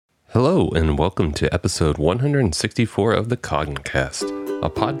Hello, and welcome to episode 164 of the Cognicast, a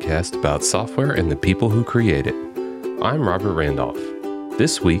podcast about software and the people who create it. I'm Robert Randolph.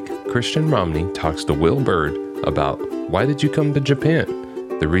 This week, Christian Romney talks to Will Bird about why did you come to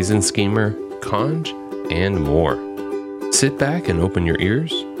Japan, the Reason Schemer, Conj, and more. Sit back and open your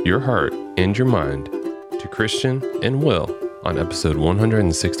ears, your heart, and your mind to Christian and Will on episode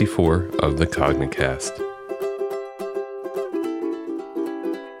 164 of the Cognicast.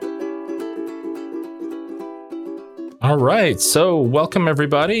 All right, so welcome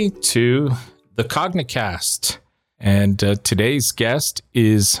everybody to the Cognicast, and today's guest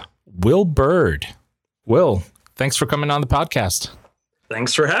is Will Bird. Will, thanks for coming on the podcast.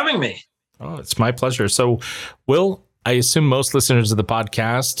 Thanks for having me. Oh, it's my pleasure. So, Will, I assume most listeners of the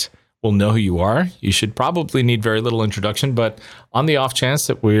podcast will know who you are. You should probably need very little introduction, but on the off chance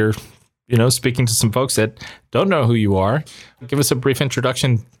that we're, speaking to some folks that don't know who you are, give us a brief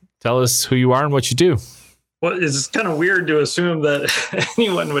introduction. Tell us who you are and what you do. Well, it's kind of weird to assume that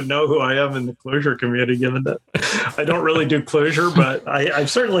anyone would know who I am in the Clojure community, given that I don't really do Clojure, but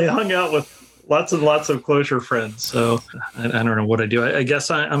I've certainly hung out with lots and lots of Clojure friends. So I don't know what I do. I guess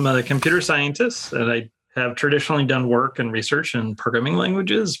I'm a computer scientist, and I have traditionally done work and research in programming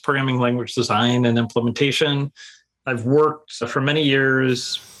languages, programming language design and implementation. I've worked for many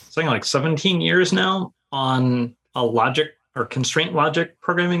years, something like 17 years now, on a logic or constraint logic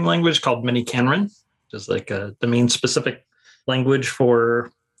programming language called Minikanren. Is like a domain-specific language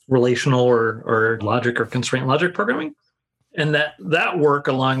for relational or logic or constraint logic programming. And that work,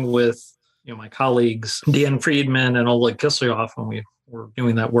 along with my colleagues, Dan Friedman and Oleg Kislyak, when we were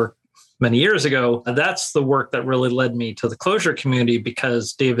doing that work many years ago, that's the work that really led me to the Clojure community,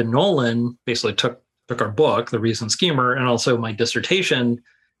 because David Nolen basically took our book, The Reason Schemer, and also my dissertation,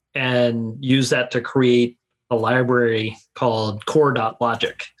 and used that to create a library called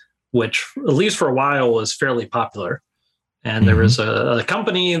core.logic, which at least for a while was fairly popular. And there was a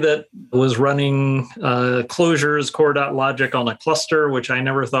company that was running Clojure's core.logic on a cluster, which I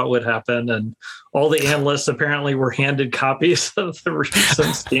never thought would happen. And all the analysts apparently were handed copies of the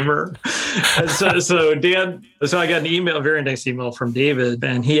Reason Schemer. And so I got an email, a very nice email from David,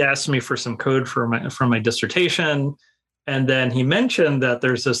 and he asked me for some code for my dissertation. And then he mentioned that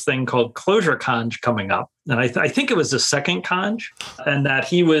there's this thing called Clojure Conj coming up. And I think it was the second Conj, and that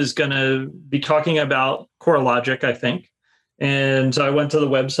he was going to be talking about core logic, I think. And so I went to the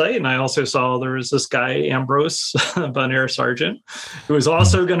website, and I also saw there was this guy, Ambrose Bonaire Sargent, who was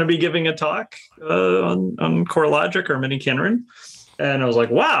also going to be giving a talk on core logic or Minikanren. And I was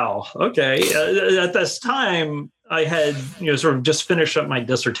like, wow, okay. At this time, I had sort of just finished up my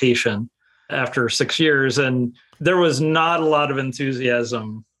dissertation after 6 years, and there was not a lot of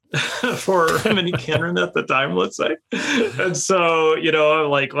enthusiasm for Minikanren at the time, let's say. And so, I'm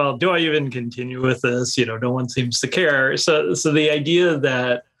like, well, do I even continue with this? No one seems to care. So the idea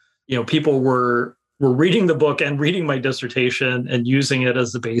that, people were reading the book and reading my dissertation and using it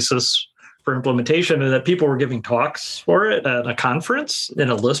as the basis for implementation, and that people were giving talks for it at a conference in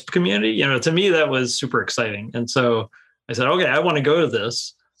a Lisp community, to me, that was super exciting. And so I said, okay, I want to go to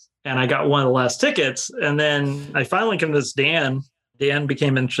this. And I got one of the last tickets. And then I finally convinced Dan. Dan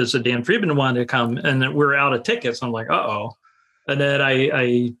became interested. Dan Friedman wanted to come, and then we were out of tickets. I'm like, uh-oh. And then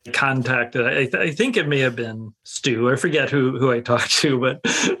I contacted, I think it may have been Stu. I forget who I talked to, but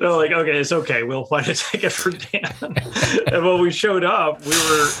they're like, okay, it's okay. We'll find a ticket for Dan. And when we showed up,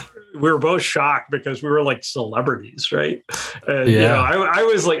 we were both shocked, because we were like celebrities, right? And, I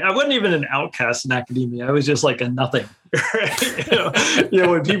was like, I wasn't even an outcast in academia. I was just like a nothing. Right?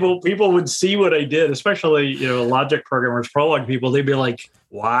 When people would see what I did, especially logic programmers, Prolog people, they'd be like,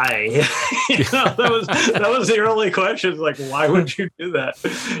 "Why?" that was the early question. Like, why would you do that?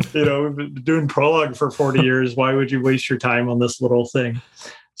 We've been doing Prolog for 40 years. Why would you waste your time on this little thing?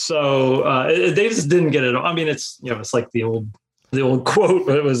 So they just didn't get it. I mean, it's like the old quote.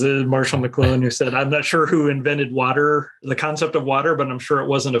 It was Marshall McLuhan who said, "I'm not sure who invented the concept of water, but I'm sure it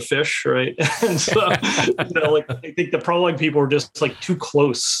wasn't a fish," right? And so, I think the Prolog people were just like too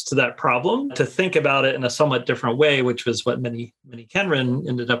close to that problem to think about it in a somewhat different way, which was what Minikanren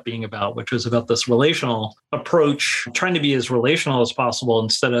ended up being about, which was about this relational approach, trying to be as relational as possible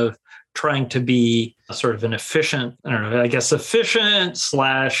instead of trying to be sort of an efficient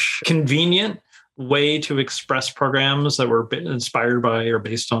 / convenient way to express programs that were inspired by or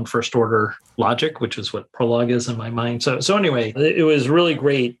based on first order logic, which is what Prolog is in my mind. So anyway, it was really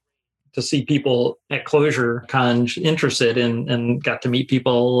great to see people at Clojure Conj interested and got to meet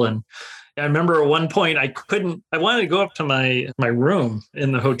people. And I remember at one point I wanted to go up to my room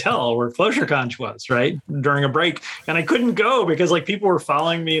in the hotel where ClojureConf was, right, during a break. And I couldn't go because like people were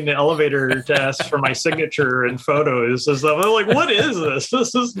following me in the elevator to ask for my signature and photos and stuff. I'm like, what is this?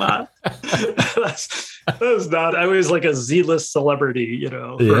 This is not, that's not, I was like a Z-list celebrity, for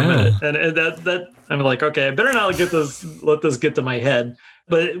a minute. And that I'm like, okay, I better not let this get to my head.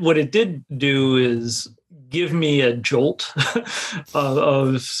 But what it did do is give me a jolt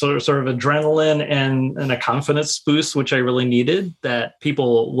of sort of adrenaline and a confidence boost, which I really needed, that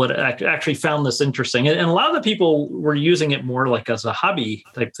people would actually found this interesting. And a lot of the people were using it more like as a hobby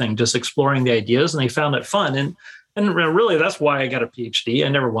type thing, just exploring the ideas, and they found it fun. And really, that's why I got a PhD. I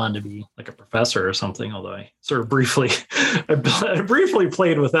never wanted to be like a professor or something, although I sort of briefly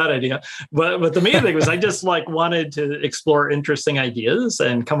played with that idea. But the main thing was I just like wanted to explore interesting ideas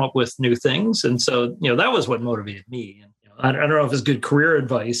and come up with new things. And so, that was what motivated me. And I don't know if it's good career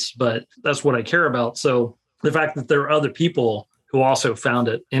advice, but that's what I care about. So the fact that there are other people who also found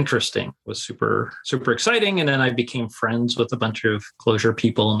it interesting was super, super exciting. And then I became friends with a bunch of Clojure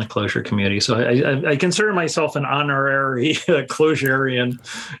people in the Clojure community. So I consider myself an honorary Clojurian,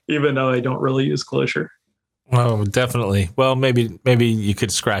 even though I don't really use Clojure. Oh, definitely. Well, maybe you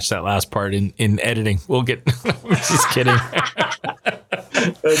could scratch that last part in editing. We'll get, just kidding.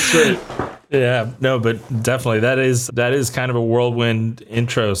 That's right. Yeah, no, but definitely that is kind of a whirlwind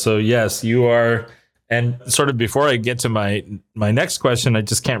intro. So yes, you are. And sort of before I get to my next question, I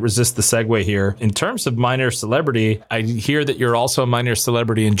just can't resist the segue here. In terms of minor celebrity, I hear that you're also a minor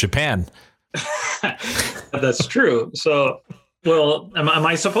celebrity in Japan. That's true. So, well, am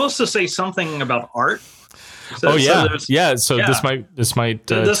I supposed to say something about art? So this might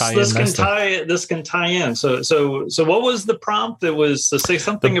tie in. This can tie in. So what was the prompt? It was to say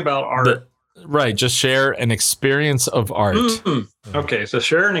something about art. Right. Just share an experience of art. Mm-hmm. Okay. So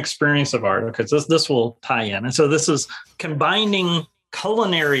share an experience of art. Okay. So this will tie in. And so this is combining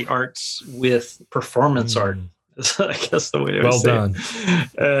culinary arts with performance art. I guess the way I would say done.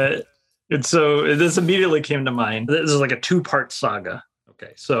 It. And so this immediately came to mind. This is like a 2-part saga.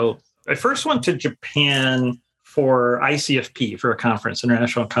 Okay. So I first went to Japan for ICFP, for a conference,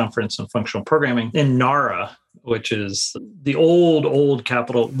 International Conference on Functional Programming, in Nara, which is the old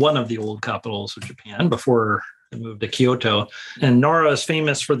capital, one of the old capitals of Japan before it moved to Kyoto. And Nara is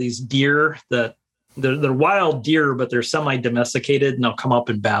famous for these deer that they're wild deer, but they're semi-domesticated, and they'll come up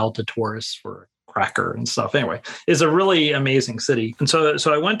and bow to tourists for a cracker and stuff. Anyway, it's a really amazing city. And so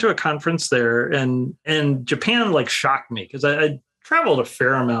I went to a conference there, and Japan like shocked me because I traveled a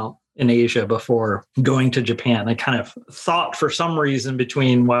fair amount in Asia before going to Japan. I kind of thought for some reason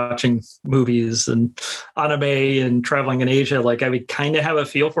between watching movies and anime and traveling in Asia, like I would kind of have a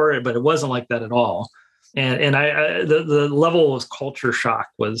feel for it, but it wasn't like that at all. And the level of culture shock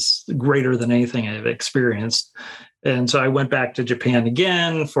was greater than anything I've experienced. And so I went back to Japan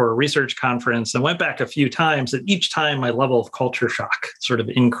again for a research conference. I went back a few times, and each time my level of culture shock sort of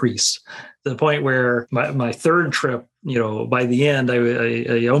increased to the point where my third trip, by the end,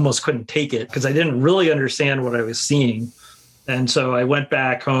 I almost couldn't take it because I didn't really understand what I was seeing. And so I went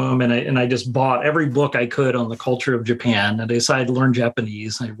back home and I just bought every book I could on the culture of Japan. And I decided to learn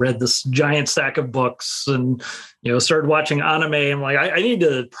Japanese. I read this giant stack of books and, started watching anime. I'm like, I need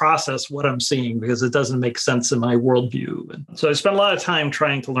to process what I'm seeing because it doesn't make sense in my worldview. And so I spent a lot of time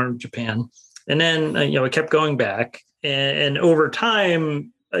trying to learn Japan. And then, I kept going back. And over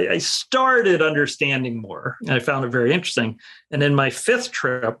time, I started understanding more. And I found it very interesting. And then my fifth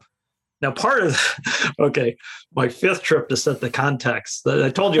trip, now, part of, my fifth trip, to set the context, I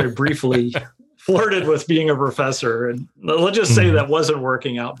told you I briefly flirted with being a professor. And let's just say that wasn't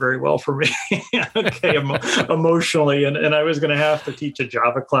working out very well for me, emotionally. And I was going to have to teach a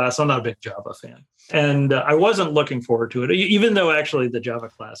Java class. I'm not a big Java fan. And I wasn't looking forward to it, even though actually the Java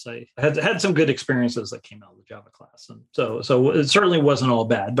class, I had some good experiences that came out of the Java class. And so it certainly wasn't all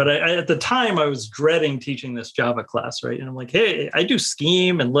bad. But at the time, I was dreading teaching this Java class, right? And I'm like, hey, I do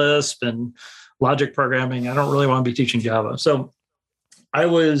Scheme and Lisp and logic programming. I don't really want to be teaching Java. So I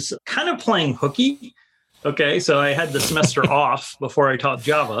was kind of playing hooky. Okay, so I had the semester off before I taught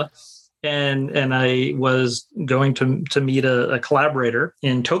Java. And I was going to meet a collaborator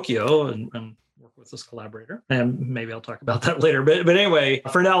in Tokyo and work with this collaborator. And maybe I'll talk about that later. But anyway,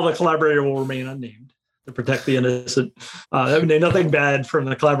 for now, the collaborator will remain unnamed to protect the innocent. Nothing bad from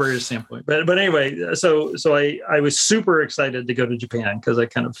the collaborator's standpoint. But anyway, so I was super excited to go to Japan because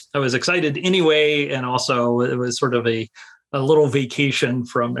I was excited anyway. And also it was sort of a little vacation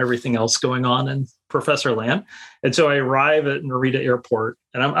from everything else going on in Professor Land. And so I arrive at Narita Airport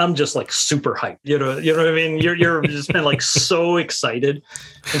and I'm just like super hyped. You know what I mean? You're just been like so excited.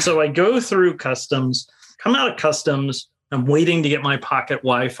 And so I go through customs, come out of customs. I'm waiting to get my pocket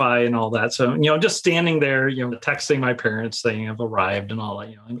Wi-Fi and all that. So, just standing there, texting my parents saying I've arrived and all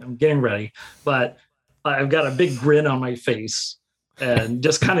that, I'm getting ready, but I've got a big grin on my face and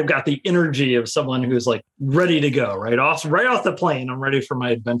just kind of got the energy of someone who's like ready to go right off the plane. I'm ready for my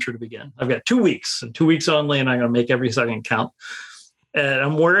adventure to begin. I've got 2 weeks and 2 weeks only, and I'm going to make every second count. And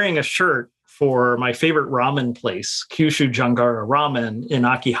I'm wearing a shirt for my favorite ramen place, Kyushu Jangara Ramen in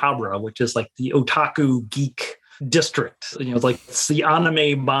Akihabara, which is like the otaku geek district. Like it's the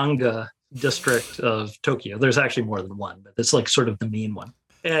anime manga district of Tokyo. There's actually more than one, but it's like sort of the main one.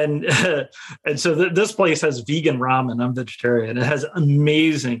 And so this place has vegan ramen. I'm vegetarian. It has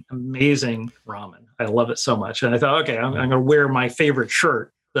amazing ramen. I love it so much. And I thought, okay, I'm going to wear my favorite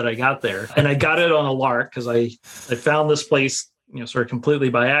shirt that I got there. And I got it on a lark because I found this place, sort of completely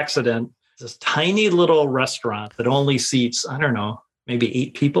by accident. This tiny little restaurant that only seats, I don't know, maybe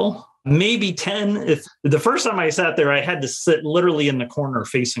 8 people. Maybe 10. If the first time I sat there, I had to sit literally in the corner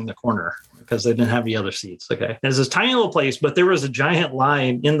facing the corner because they didn't have any other seats. Okay. There's this tiny little place, but there was a giant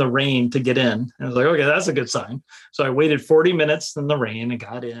line in the rain to get in. And I was like, okay, that's a good sign. So I waited 40 minutes in the rain and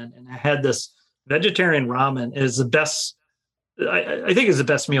got in, and I had this vegetarian ramen. It is the best, I think it's the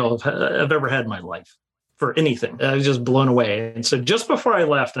best meal I've ever had in my life for anything. I was just blown away. And so just before I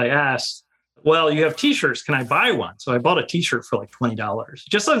left, I asked, well, you have t-shirts. Can I buy one? So I bought a t-shirt for like $20,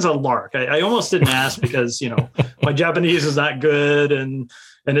 just as a lark. I almost didn't ask because, my Japanese is not good and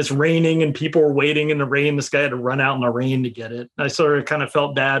it's raining and people were waiting in the rain. This guy had to run out in the rain to get it. I sort of kind of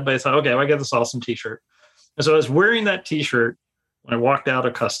felt bad, but I thought, okay, well, I got this awesome t-shirt. And so I was wearing that t-shirt when I walked out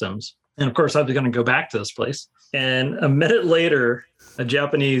of customs. And of course, I was going to go back to this place. And a minute later, a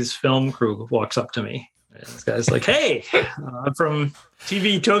Japanese film crew walks up to me. And this guy's like, hey, I'm from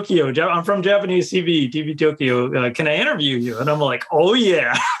TV Tokyo. I'm from Japanese TV Tokyo. Can I interview you? And I'm like, oh,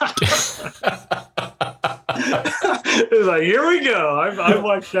 yeah. It's like, here we go. I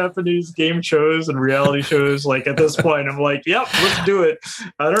watch Japanese game shows and reality shows. Like at this point, I'm like, yep, let's do it.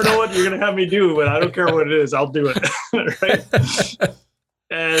 I don't know what you're going to have me do, but I don't care what it is. I'll do it. Right?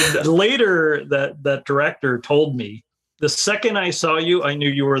 And later, that director told me, the second I saw you, I knew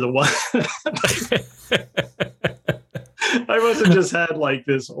you were the one. I must have just had like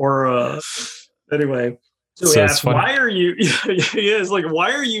this aura. Anyway, so he asked, why are you,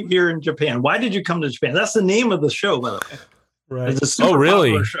 why are you here in Japan? Why did you come to Japan? That's the name of the show, by the way. Right. It's a super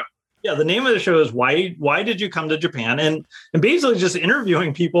popular show. Yeah, the name of the show is Why Did You Come to Japan? And basically just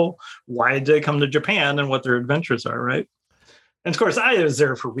interviewing people, why did they come to Japan and what their adventures are, right? And of course, I was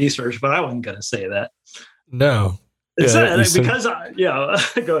there for research, but I wasn't going to say that. No. It's because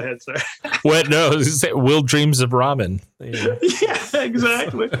go ahead, sir. What? No, Will dreams of ramen. Yeah,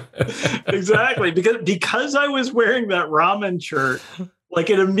 exactly. Because I was wearing that ramen shirt, like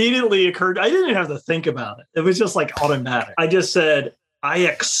it immediately occurred. I didn't have to think about it. It was just like automatic. I just said, I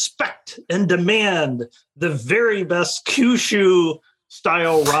expect and demand the very best Kyushu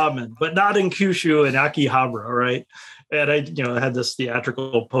style ramen, but not in Kyushu and Akihabara, right? And I, had this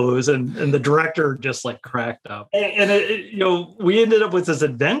theatrical pose, and the director just like cracked up. And we ended up with this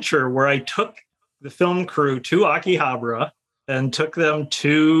adventure where I took the film crew to Akihabara and took them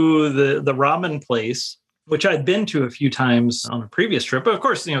to the ramen place, which I'd been to a few times on a previous trip. But of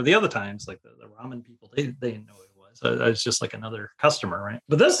course, the other times, like the ramen people, they didn't know. I was just like another customer, right?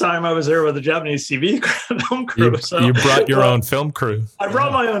 But this time I was there with a Japanese TV film crew. You brought your own film crew. I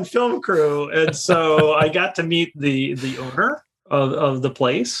brought my own film crew. And so I got to meet the owner of the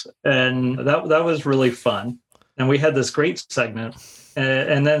place. And that was really fun. And we had this great segment.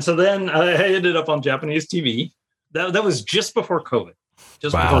 And then I ended up on Japanese TV. That was just before COVID.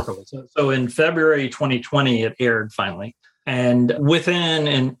 Before COVID. So in February 2020, it aired finally. And within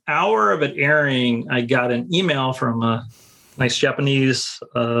an hour of it airing, I got an email from a nice Japanese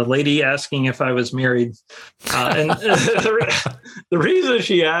lady asking if I was married. And the reason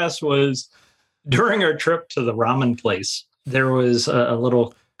she asked was during our trip to the ramen place, there was a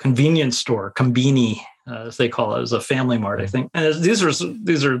little convenience store, Kombini, as they call it. It was a family mart, I think. And these are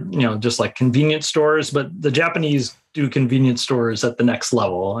just like convenience stores, but the Japanese do convenience stores at the next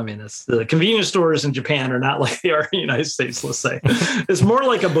level. I mean, the convenience stores in Japan are not like they are in the United States, let's say. It's more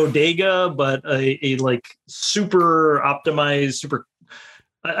like a bodega, but a like super optimized,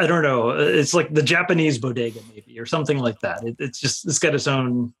 I don't know. It's like the Japanese bodega maybe, or something like that. It's got its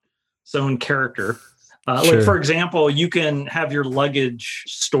own character. Sure. Like, for example, you can have your luggage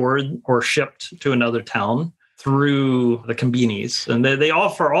stored or shipped to another town through the Combinis, and they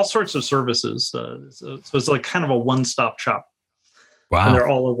offer all sorts of services. So it's like kind of a one-stop shop. Wow. And they're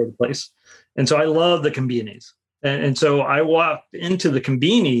all over the place. And so I love the Combinis. And so I walked into the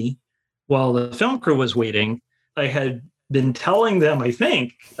Combini while the film crew was waiting. I had been telling them, I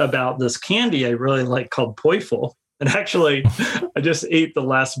think, about this candy I really like called Poiful. And actually, I just ate the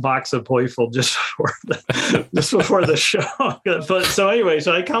last box of Poiful just before the show. But so anyway,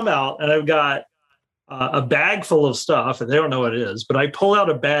 so I come out and I've got a bag full of stuff, and they don't know what it is. But I pull out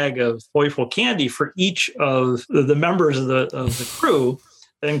a bag of Poiful candy for each of the members of the crew,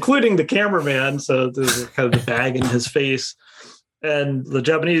 including the cameraman. So there's kind of the bag in his face. And the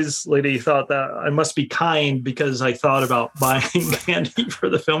Japanese lady thought that I must be kind because I thought about buying candy for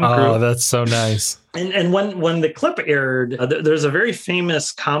the film crew. Oh, that's so nice. And when the clip aired, there's a very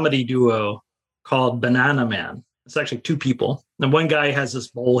famous comedy duo called Banana Man. It's actually two people. And one guy has this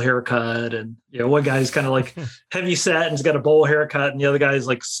bowl haircut, and one guy's kind of like heavy set and he's got a bowl haircut, and the other guy's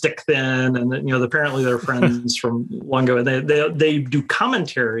like stick thin. And apparently they're friends from long ago. And they do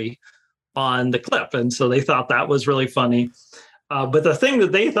commentary on the clip, and so they thought that was really funny. But the thing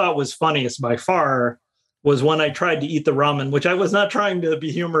that they thought was funniest by far was when I tried to eat the ramen, which I was not trying to be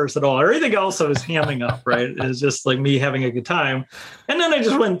humorous at all. Everything else I was hamming up, right? It was just like me having a good time. And then I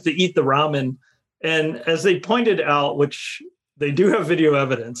just went to eat the ramen. And as they pointed out, which they do have video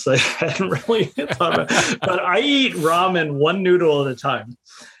evidence, I hadn't really thought about it, but I eat ramen one noodle at a time.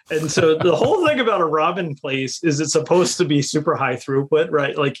 And so the whole thing about a ramen place is it's supposed to be super high throughput,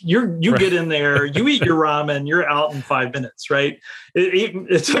 right? Like you right. Get in there, you eat your ramen, you're out in 5 minutes, right?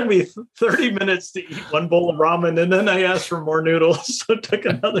 It took me 30 minutes to eat one bowl of ramen, and then I asked for more noodles, so it took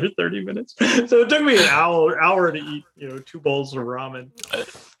another 30 minutes. So it took me an hour to eat, 2 bowls of ramen.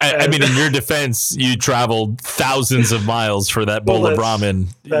 I mean, in your defense, you traveled thousands of miles for that bowl of ramen.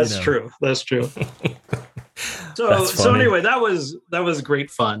 That's true. That's true. So anyway, that was great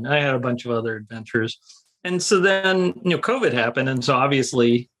fun. I had a bunch of other adventures. And so then, COVID happened. And so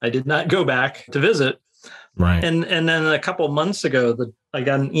obviously I did not go back to visit. Right. And then a couple of months ago, I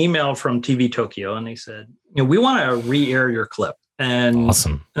got an email from TV Tokyo, and they said, we want to re-air your clip. And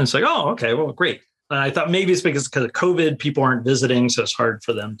awesome. And it's like, oh, okay, well, great. And I thought maybe it's because of COVID, people aren't visiting, so it's hard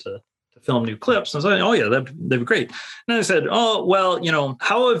for them to film new clips. And I was like, oh yeah, that'd be great. And I said, oh, well,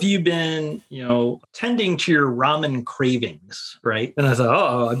 how have you been, tending to your ramen cravings, right? And I thought,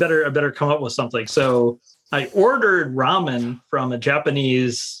 oh, I better come up with something. So I ordered ramen from a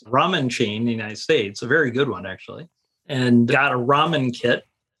Japanese ramen chain in the United States, a very good one actually, and got a ramen kit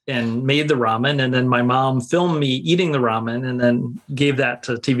and made the ramen. And then my mom filmed me eating the ramen and then gave that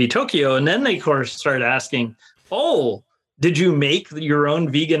to TV Tokyo. And then they, of course, started asking, oh, did you make your own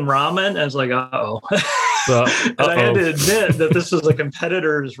vegan ramen? And I was like, uh-oh. And I had to admit that this was a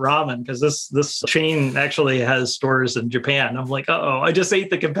competitor's ramen because this chain actually has stores in Japan. I'm like, uh-oh, I just ate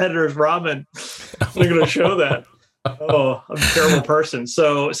the competitor's ramen. They're going to show that. Oh, I'm a terrible person.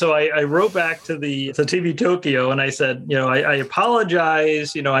 So I wrote back to TV Tokyo and I said, I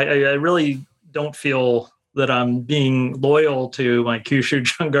apologize. I really don't feel that I'm being loyal to my Kyushu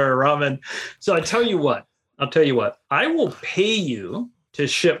Jungara ramen. So I'll tell you what, I will pay you to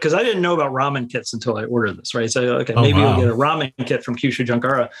ship, because I didn't know about ramen kits until I ordered this, right? So, okay, maybe we'll get a ramen kit from Kyushu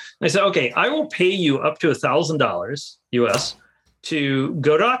Jungara. And I said, okay, I will pay you up to $1,000 US to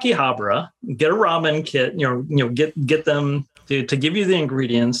go to Akihabara, get a ramen kit, get them to give you the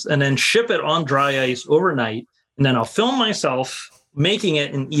ingredients, and then ship it on dry ice overnight. And then I'll film myself making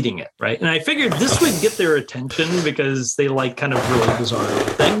it and eating it, right? And I figured this would get their attention because they like kind of really bizarre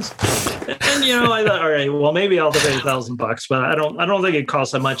things. And I thought, all right, well, maybe I'll have to pay $1,000, but I don't think it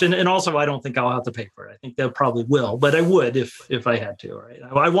costs that much. And also, I don't think I'll have to pay for it. I think they probably will, but I would if I had to, right?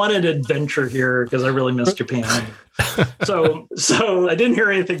 I wanted adventure here because I really miss Japan. So I didn't hear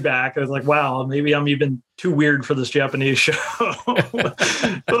anything back. I was like, wow, maybe I'm even too weird for this Japanese show.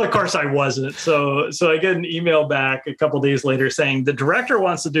 But of course I wasn't. So I get an email back a couple of days later saying the director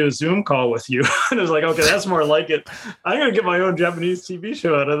wants to do a Zoom call with you. And I was like, okay, that's more like it. I'm going to get my own Japanese TV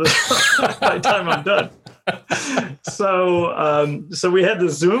show out of this by the time I'm done. So we had the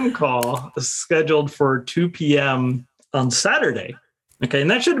Zoom call scheduled for 2 p.m. on Saturday. Okay,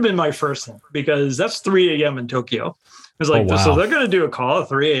 and that should have been my first one because that's 3 a.m. in Tokyo. It was like, So they're going to do a call at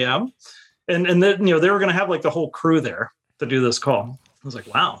 3 a.m. And then, they were going to have like the whole crew there to do this call. I was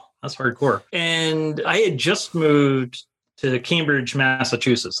like, wow, that's hardcore. And I had just moved to Cambridge,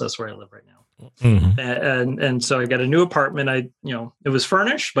 Massachusetts. That's where I live right now. Mm-hmm. And so I got a new apartment. It was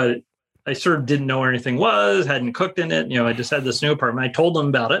furnished, but I sort of didn't know where anything was, hadn't cooked in it. I just had this new apartment. I told them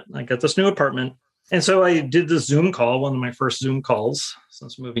about it. I got this new apartment. And so I did this Zoom call, one of my first Zoom calls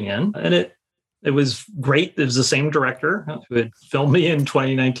since moving in. And it It was great. It was the same director who had filmed me in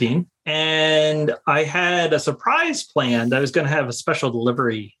 2019. And I had a surprise planned. I was going to have a special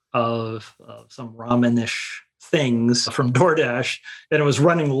delivery of some ramen-ish things from DoorDash, and it was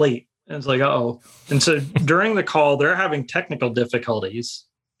running late. And it's like, uh-oh. And so during the call, they're having technical difficulties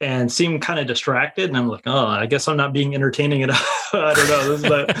and seem kind of distracted. And I'm like, oh, I guess I'm not being entertaining enough. I don't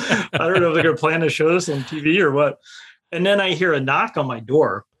know. I don't know if they're going to plan to show this on TV or what. And then I hear a knock on my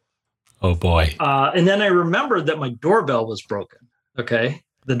door. Oh, boy. And then I remembered that my doorbell was broken. Okay.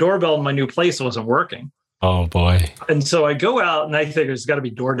 The doorbell in my new place wasn't working. Oh, boy. And so I go out and I figure it's got to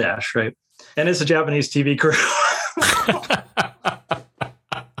be DoorDash, right? And it's a Japanese TV crew.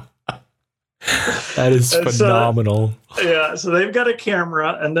 That is phenomenal. So they've got a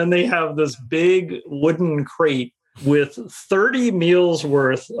camera, and then they have this big wooden crate with 30 meals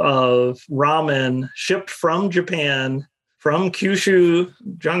worth of ramen shipped from Japan, from Kyushu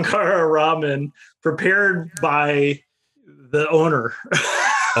Jangara Ramen, prepared by the owner.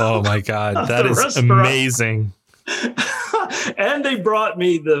 Oh my God, that is restaurant. Amazing. And they brought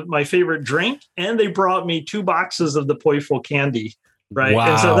me my favorite drink, and they brought me 2 boxes of the Poiful candy. Right. Wow.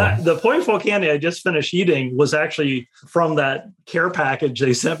 And so the Poiful candy I just finished eating was actually from that care package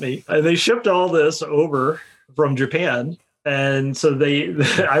they sent me. And they shipped all this over from Japan. And so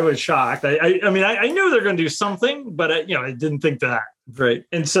I was shocked. I mean, I knew they're going to do something, but I didn't think that. Right.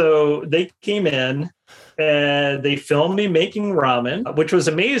 And so they came in and they filmed me making ramen, which was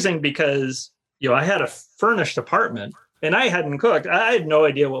amazing because, I had a furnished apartment. And I hadn't cooked. I had no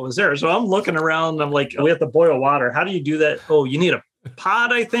idea what was there. So I'm looking around. And I'm like, we have to boil water. How do you do that? Oh, you need a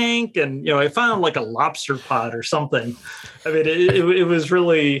pot, I think. And, I found like a lobster pot or something. I mean, it was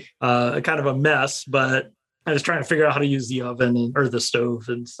really kind of a mess, but I was trying to figure out how to use the oven or the stove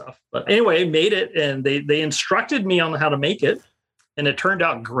and stuff. But anyway, I made it, and they instructed me on how to make it. And it turned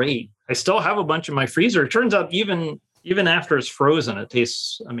out great. I still have a bunch in my freezer. It turns out even after it's frozen, it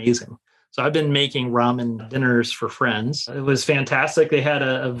tastes amazing. So I've been making ramen dinners for friends. It was fantastic. They had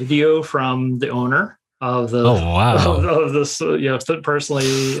a video from the owner of the of this,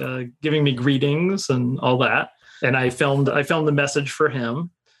 personally giving me greetings and all that. And I filmed the message for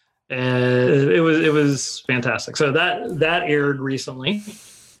him, and it was fantastic. So that aired recently,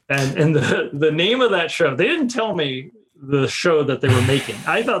 and the name of that show, they didn't tell me the show that they were making.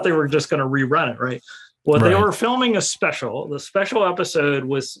 I thought they were just going to rerun it, right? Well, they were filming a special. The special episode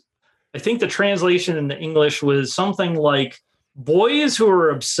was, I think the translation in the English was something like "Boys Who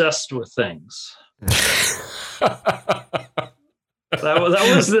Are Obsessed with Things." that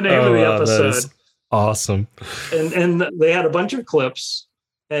was the name of the episode. Awesome. And they had a bunch of clips,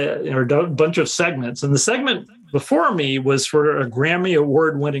 or a bunch of segments. And the segment before me was for a Grammy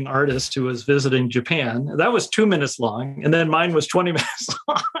Award-winning artist who was visiting Japan. That was 2 minutes long, and then mine was 20 minutes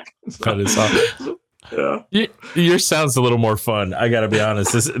long. That is awesome. Yeah. Yours sounds a little more fun. I got to be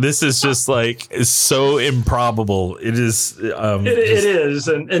honest. This is just like so improbable. It is. It is,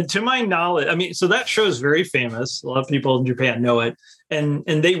 and to my knowledge, I mean, so that show is very famous. A lot of people in Japan know it, and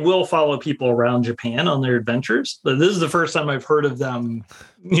they will follow people around Japan on their adventures. But this is the first time I've heard of them,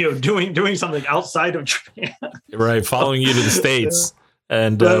 doing something outside of Japan. Right, following you to the States.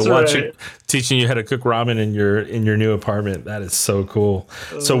 And teaching you how to cook ramen in your new apartment. That is so cool.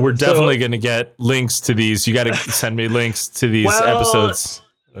 So we're definitely going to get links to these. You got to send me links to these episodes.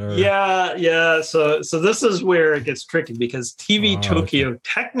 Yeah. So this is where it gets tricky, because TV Tokyo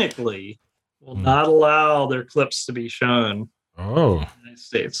technically will not allow their clips to be shown in the United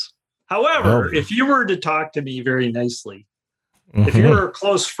States. However, if you were to talk to me very nicely, if you were a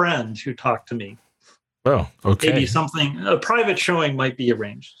close friend who talked to me, oh, okay. Maybe a private showing might be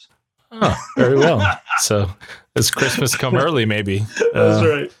arranged. Oh, very well. So as Christmas come early, maybe.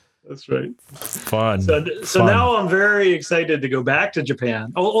 That's right. Fun. So now I'm very excited to go back to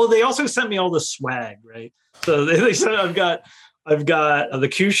Japan. Oh, they also sent me all the swag, right? So they said I've got the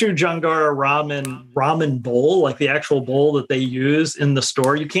Kyushu Jangara ramen bowl, like the actual bowl that they use in the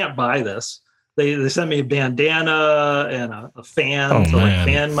store. You can't buy this. They sent me a bandana and a fan to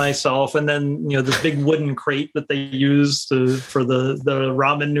fan myself, and then this big wooden crate that they use for the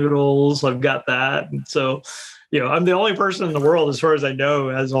ramen noodles. I've got that, and so I'm the only person in the world, as far as I know, who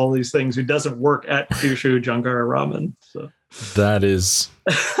has all these things who doesn't work at Kyushu Jangara Ramen. So that is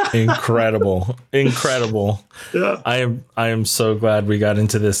incredible, incredible. Yeah, I am so glad we got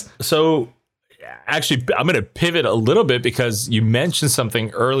into this. So. Actually, I'm going to pivot a little bit, because you mentioned something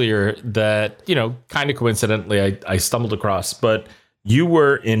earlier that, kind of coincidentally I stumbled across, but you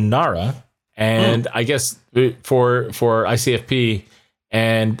were in Nara, and I guess for ICFP,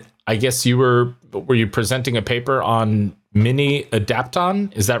 and I guess were you presenting a paper on Mini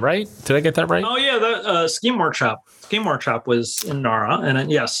Adapton. Is that right? Did I get that right? Oh yeah, the Scheme Workshop. Scheme Workshop was in NARA,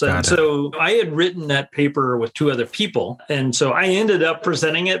 and yes, and so I had written that paper with two other people, and so I ended up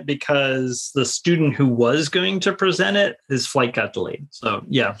presenting it because the student who was going to present it, his flight got delayed. So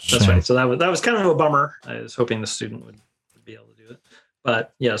yeah, that's right. So that was kind of a bummer. I was hoping the student would be able to do it.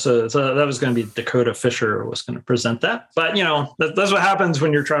 But yeah, so that was going to be Dakota Fisher was going to present that. But that's what happens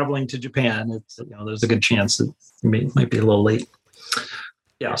when you're traveling to Japan. It's there's a good chance that you might be a little late.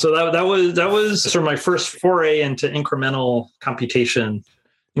 Yeah, so that was sort of my first foray into incremental computation,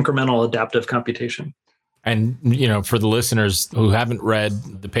 incremental adaptive computation. And, for the listeners who haven't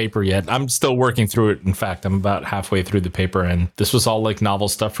read the paper yet, I'm still working through it. In fact, I'm about halfway through the paper, and this was all like novel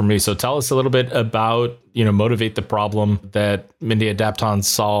stuff for me. So tell us a little bit about, Motivate the problem that Mini Adapton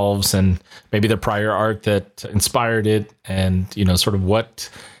solves, and maybe the prior art that inspired it, and, sort of what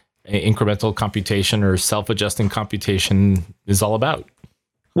incremental computation or self-adjusting computation is all about.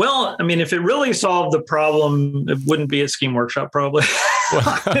 Well, I mean, if it really solved the problem, it wouldn't be a Scheme Workshop, probably. Fair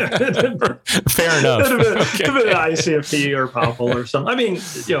enough. It would have been an ICFT or POPL or something. I mean,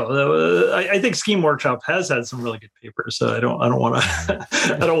 I think Scheme Workshop has had some really good papers, so I don't want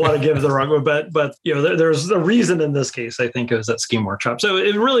to give the wrong one, but there's a reason in this case. I think it was at Scheme Workshop, so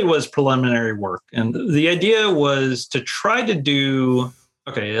it really was preliminary work, and the idea was to try to do.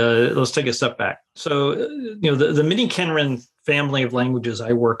 Okay, let's take a step back. So, the Mini Kenrin family of languages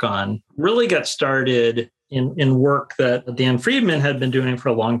I work on really got started in work that Dan Friedman had been doing for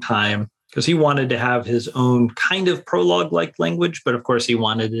a long time, because he wanted to have his own kind of Prolog-like language, but of course he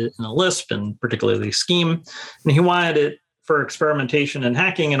wanted it in a Lisp and particularly Scheme. And he wanted it for experimentation and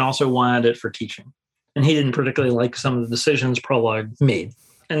hacking, and also wanted it for teaching. And he didn't particularly like some of the decisions Prolog made.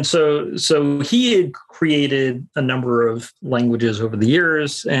 And so he had created a number of languages over the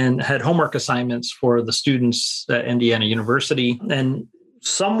years and had homework assignments for the students at Indiana University. And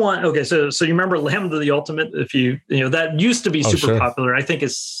so you remember Lambda the Ultimate? If that used to be super popular. I think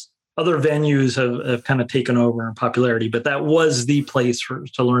it's other venues have kind of taken over in popularity, but that was the place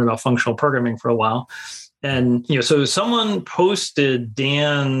to learn about functional programming for a while. And, so someone posted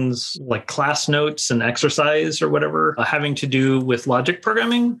Dan's class notes and exercise or whatever having to do with logic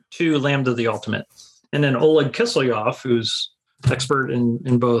programming to Lambda the Ultimate. And then Oleg Kiselyov, who's expert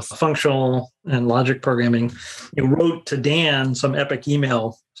in both functional and logic programming, wrote to Dan some epic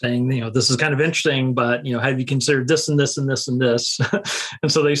email saying, this is kind of interesting, but, have you considered this and this and this and this?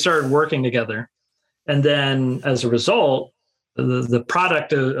 And so they started working together. And then as a result, the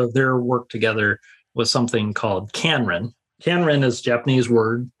product of their work together was something called Kanren. Kanren is a Japanese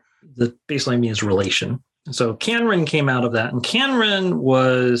word that basically means relation. So Kanren came out of that. And Kanren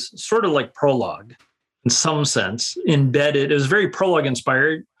was sort of like Prolog in some sense, embedded. It was very Prolog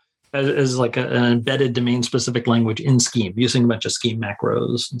inspired as like an embedded domain-specific language in Scheme, using a bunch of Scheme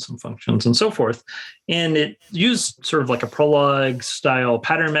macros and some functions and so forth. And it used sort of like a Prolog style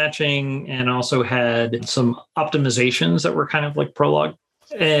pattern matching, and also had some optimizations that were kind of like Prolog.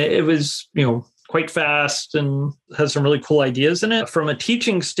 It was, quite fast and has some really cool ideas in it. From a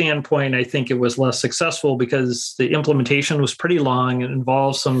teaching standpoint, I think it was less successful because the implementation was pretty long and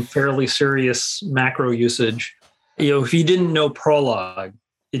involved some fairly serious macro usage. If you didn't know Prolog,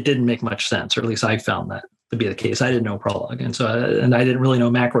 it didn't make much sense, or at least I found that to be the case. I didn't know Prolog, and I didn't really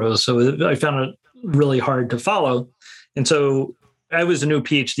know macros, so I found it really hard to follow. And so I was a new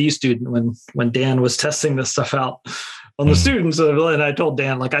PhD student when Dan was testing this stuff out on the students, and I told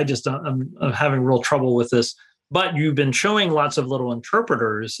Dan, I'm having real trouble with this. But you've been showing lots of little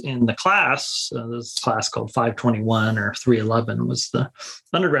interpreters in the class. This class called 521 or 311 was the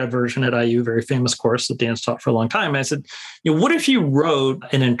undergrad version at IU, very famous course that Dan's taught for a long time. And I said, what if you wrote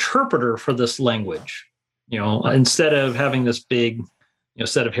an interpreter for this language? Instead of having this big,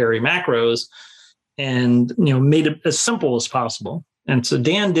 set of hairy macros, and made it as simple as possible. And so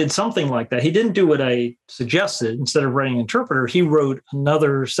Dan did something like that. He didn't do what I suggested. Instead of writing an interpreter, he wrote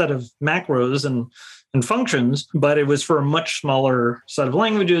another set of macros and functions, but it was for a much smaller set of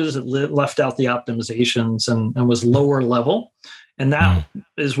languages. It left out the optimizations and was lower level. And that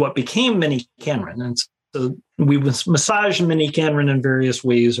is what became Mini Kanren. And so we massaged Mini Kanren in various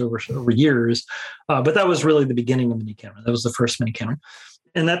ways over years. But that was really the beginning of Mini Kanren. That was the first Mini Kanren.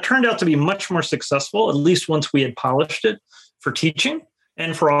 And that turned out to be much more successful, at least once we had polished it for teaching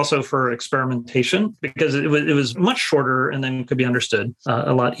and for experimentation, because it was much shorter and then could be understood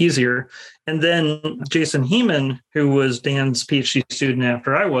a lot easier. And then Jason Heeman, who was Dan's PhD student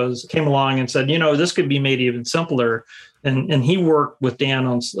after I was, came along and said, this could be made even simpler. And he worked with Dan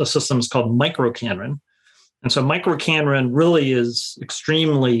on a system called MicroKanren. And so MicroKanren really is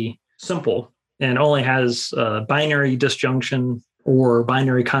extremely simple. and only has binary disjunction or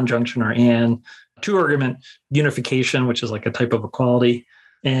binary conjunction or and, two argument unification, which is like a type of equality,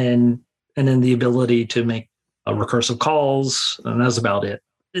 and then the ability to make recursive calls, and that's about it.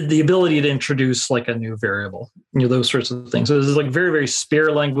 The ability to introduce like a new variable, those sorts of things. So this is like very, very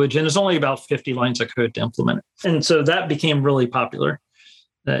spare language, and it's only about 50 lines of code to implement it. And so that became really popular.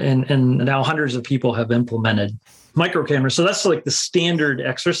 And now hundreds of people have implemented microcanvas. So that's like the standard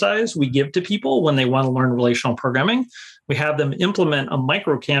exercise we give to people when they want to learn relational programming. We have them implement a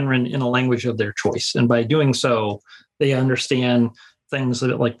microcanvas in a language of their choice. And by doing so, they understand things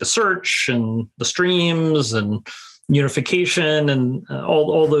like the search and the streams and unification and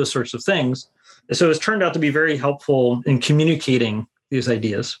all those sorts of things. So it's turned out to be very helpful in communicating these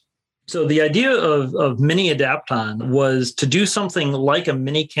ideas. So the idea of mini Adapton was to do something like a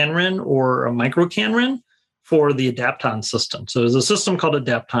mini Canren or a micro Canren for the Adapton system. So there's a system called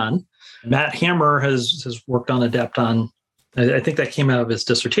Adapton. Matt Hammer has worked on Adapton. I think that came out of his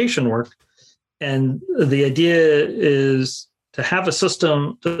dissertation work. And the idea is to have a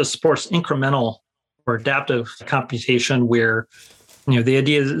system that supports incremental or adaptive computation where, the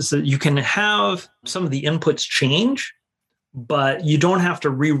idea is that you can have some of the inputs change, but you don't have to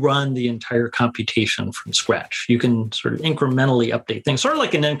rerun the entire computation from scratch. You can sort of incrementally update things, sort of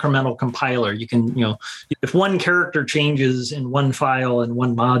like an incremental compiler. You can, if one character changes in one file and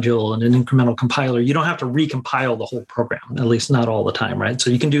one module in an incremental compiler, you don't have to recompile the whole program, at least not all the time, right? So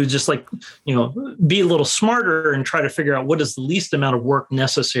you can do just like, be a little smarter and try to figure out what is the least amount of work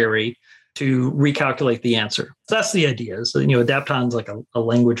necessary to recalculate the answer. So that's the idea. So, Adapton's like a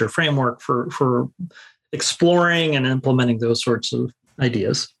language or framework for exploring and implementing those sorts of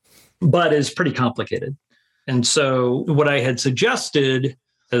ideas, but is pretty complicated. And so what I had suggested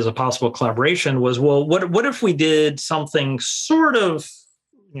as a possible collaboration was, well, what if we did something sort of,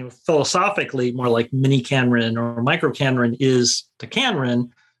 philosophically more like mini Canren or micro Canren is to Canren?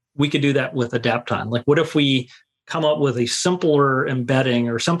 We could do that with Adapton. Like, what if we come up with a simpler embedding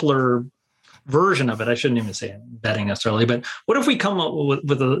or simpler version of it? I shouldn't even say embedding necessarily, but what if we come up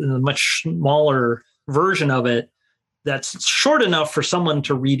with a much smaller version of it that's short enough for someone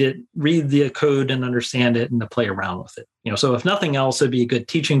to read the code and understand it and to play around with it? So if nothing else, it'd be a good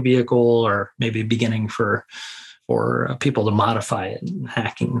teaching vehicle or maybe a beginning for people to modify it and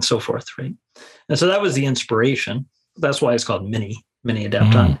hacking and so forth, right? And so that was the inspiration. That's why it's called mini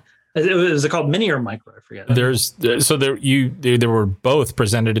Adapton. Is it called mini or micro? I forget. There were both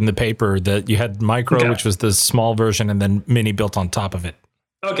presented in the paper. That you had micro, okay, which was the small version, and then mini built on top of it.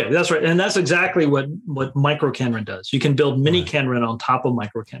 Okay, that's right, and that's exactly what micro Canren does. You can build mini Canren on top of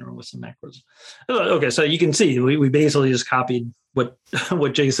micro Canren with some macros. Okay, so you can see we basically just copied what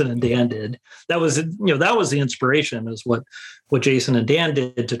Jason and Dan did. That was the inspiration, is what Jason and Dan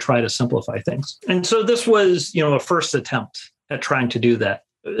did to try to simplify things. And so this was a first attempt at trying to do that.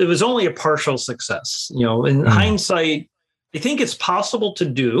 It was only a partial success. In hindsight, I think it's possible to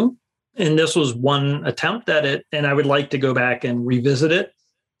do. And this was one attempt at it. And I would like to go back and revisit it.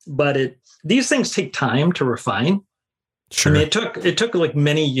 But these things take time to refine. Sure. I mean, it took like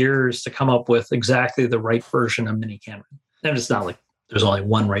many years to come up with exactly the right version of mini Canren. And it's not like there's only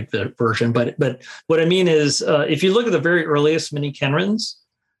one right version. But what I mean is, if you look at the very earliest mini Canrens,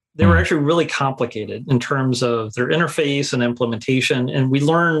 they were actually really complicated in terms of their interface and implementation. And we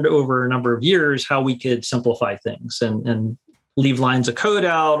learned over a number of years how we could simplify things and leave lines of code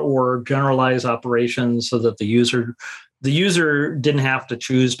out or generalize operations so that the user didn't have to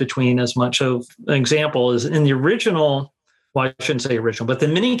choose between as much of an example as in the original. Well, I shouldn't say original, but the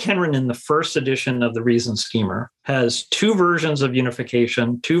mini Canren in the first edition of the Reason Schemer has 2 versions of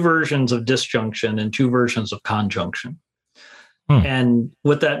unification, 2 versions of disjunction, and 2 versions of conjunction. And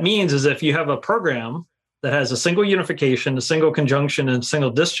what that means is if you have a program that has a single unification, a single conjunction, and a single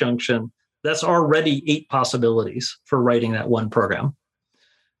disjunction, that's already 8 possibilities for writing that one program.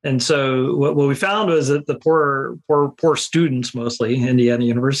 And so what we found was that the poor students, mostly Indiana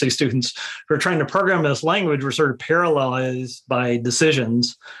University students, who are trying to program this language were sort of paralyzed by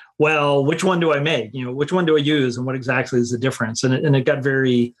decisions. Well, which one do I make? Which one do I use? And what exactly is the difference? And it got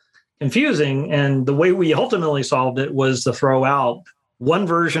very confusing. And the way we ultimately solved it was to throw out one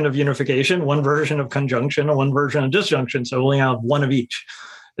version of unification, one version of conjunction, and one version of disjunction. So we only have one of each.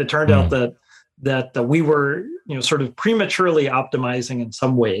 It turned out that we were, sort of prematurely optimizing in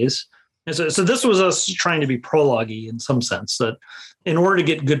some ways. And so this was us trying to be prologue-y in some sense, that in order to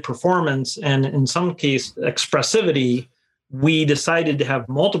get good performance and in some case expressivity, we decided to have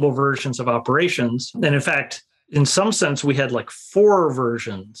multiple versions of operations. And in fact, in some sense, we had like 4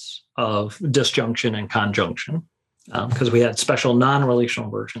 versions of disjunction and conjunction. because we had special non-relational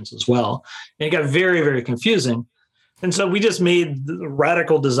versions as well. And it got very, very confusing. And so we just made the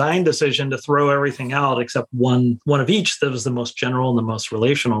radical design decision to throw everything out except one of each that was the most general and the most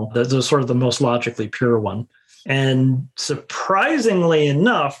relational. That was sort of the most logically pure one. And surprisingly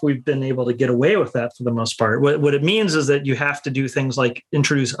enough, we've been able to get away with that for the most part. What it means is that you have to do things like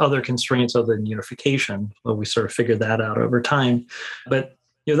introduce other constraints other than unification. Well, we sort of figured that out over time. But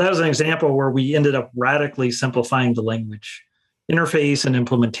that was an example where we ended up radically simplifying the language interface and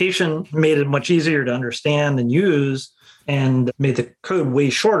implementation, made it much easier to understand and use, and made the code way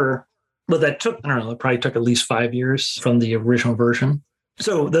shorter. But that took, it probably took at least 5 years from the original version.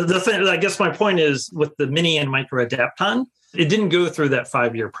 So the thing, I guess my point is with the Mini and Micro Adapton, it didn't go through that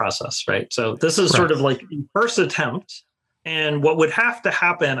 5-year process, right? So this is sort of like the first attempt. And what would have to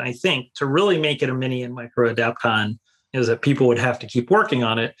happen, I think, to really make it a Mini and Micro Adapton is that people would have to keep working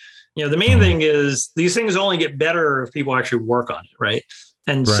on it. The main thing is these things only get better if people actually work on it, right?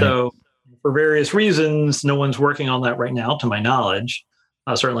 And so for various reasons, no one's working on that right now, to my knowledge.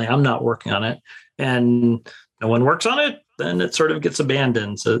 Certainly I'm not working on it. And no one works on it, then it sort of gets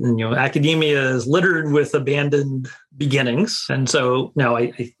abandoned. So, academia is littered with abandoned beginnings. And so now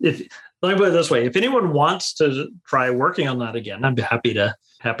let me put it this way. If anyone wants to try working on that again, I'd be happy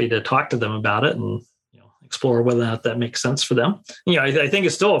to talk to them about it and explore whether or not that makes sense for them. I think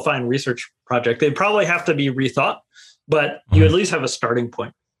it's still a fine research project. They'd probably have to be rethought, but you at least have a starting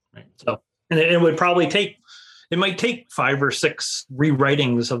point, right? So, and it would probably it might take 5 or 6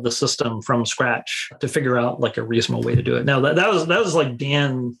 rewritings of the system from scratch to figure out like a reasonable way to do it. Now that was like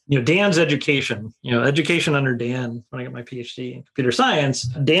Dan, Dan's education, education under Dan. When I got my PhD in computer science,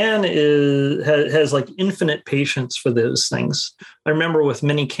 Dan has like infinite patience for those things. I remember with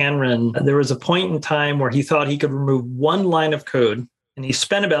Mini Canron, there was a point in time where he thought he could remove one line of code. And he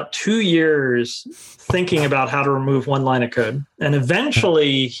spent about 2 years thinking about how to remove one line of code. And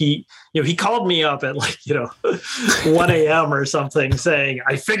eventually he called me up at 1 a.m. or something saying,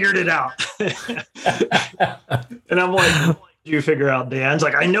 I figured it out. And I'm like, what did you figure out, Dan? It's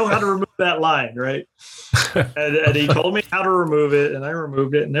like, I know how to remove that line, right? And he told me how to remove it, and I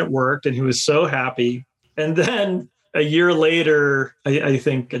removed it, and it worked. And he was so happy. And then a year later, I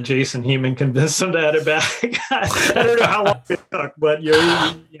think Jason Heeman convinced him to add it back. I don't know how long it took, but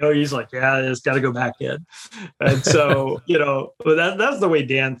he's like, yeah, it's got to go back in. And so, that's the way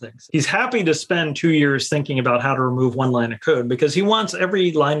Dan thinks. He's happy to spend 2 years thinking about how to remove one line of code because he wants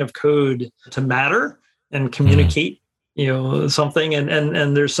every line of code to matter and communicate, something.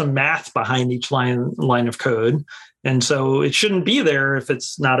 And there's some math behind each line of code. And so it shouldn't be there if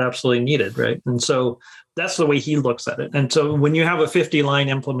it's not absolutely needed, right? And so that's the way he looks at it. And so when you have a 50-line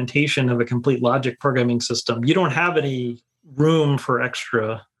implementation of a complete logic programming system, you don't have any room for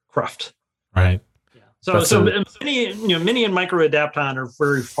extra cruft. Right. Yeah. So Mini and Micro Adapton are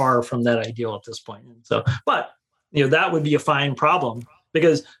very far from that ideal at this point. And so, but that would be a fine problem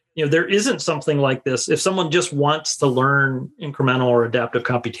because there isn't something like this. If someone just wants to learn incremental or adaptive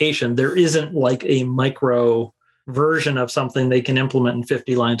computation, there isn't like a micro version of something they can implement in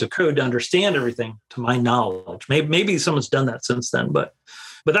 50 lines of code to understand everything, to my knowledge. Maybe someone's done that since then, but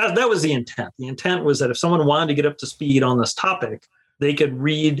that was the intent. The intent was that if someone wanted to get up to speed on this topic, they could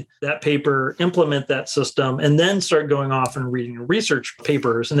read that paper, implement that system, and then start going off and reading research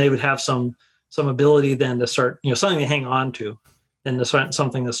papers, and they would have some ability then to start, something to hang on to and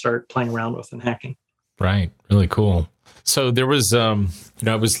something to start playing around with and hacking. Right. Really cool. So there was, I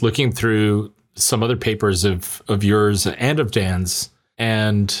was looking through some other papers of yours and of Dan's,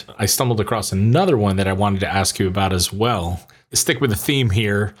 and I stumbled across another one that I wanted to ask you about as well. Stick with the theme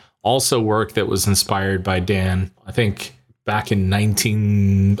here. Also work that was inspired by Dan, I think back in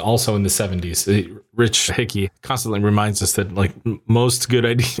also in the 70s. Rich Hickey constantly reminds us that like most good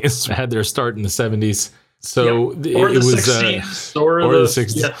ideas had their start in the 70s. So or it the was 60s, or the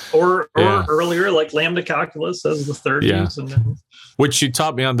 60s, or earlier, like lambda calculus as the 30s, yeah. And then which you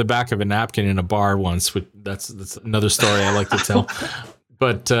taught me on the back of a napkin in a bar once. That's another story I like to tell.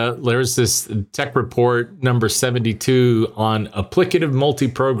 But there's this tech report number 72 on applicative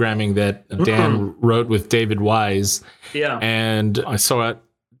multi-programming that Dan wrote with David Wise. Yeah, and I saw it,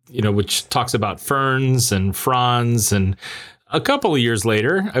 which talks about ferns and fronds and. A couple of years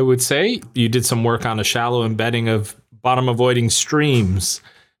later, I would say, you did some work on a shallow embedding of bottom avoiding streams.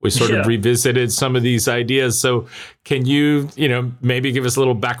 We sort of revisited some of these ideas. So can you, maybe give us a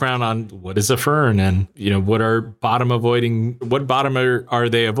little background on what is a fern and, what are what bottom are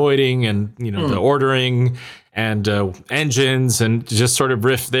they avoiding and, the ordering and engines, and just sort of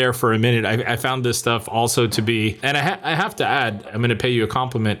riff there for a minute. I found this stuff also to be, and I have to add, I'm going to pay you a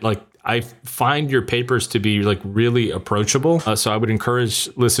compliment, like I find your papers to be like really approachable. So I would encourage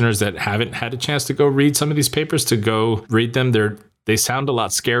listeners that haven't had a chance to go read some of these papers to go read them. They sound a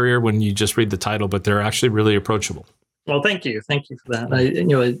lot scarier when you just read the title, but they're actually really approachable. Well, thank you. Thank you for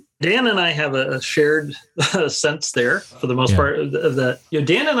that. Dan and I have a shared sense there for the most part of that.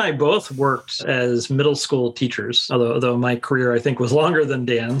 Dan and I both worked as middle school teachers, although my career, I think, was longer than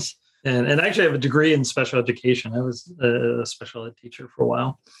Dan's. And actually, I have a degree in special education. I was a special ed teacher for a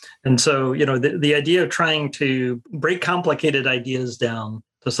while. And so, the idea of trying to break complicated ideas down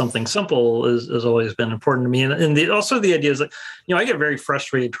to something simple has always been important to me. And also the idea is that, I get very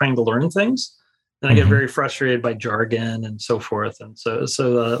frustrated trying to learn things. And I get very frustrated by jargon and so forth. And so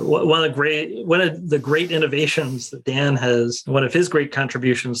one of the great innovations that Dan has, one of his great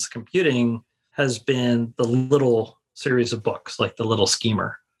contributions to computing has been the little series of books, like the Little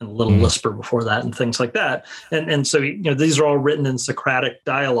Schemer and the Little Lisper before that and things like that. And so, these are all written in Socratic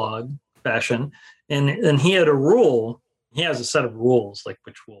dialogue fashion. And he had a rule. He has a set of rules, like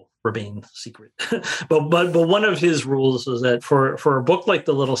which will remain secret. but one of his rules is that for a book like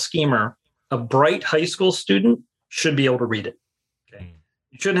the Little Schemer, a bright high school student should be able to read it. Okay,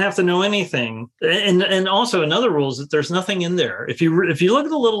 you shouldn't have to know anything. And also another rule is that there's nothing in there. If you look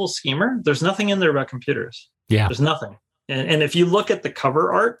at the Little Schemer, there's nothing in there about computers. Yeah, there's nothing. And if you look at the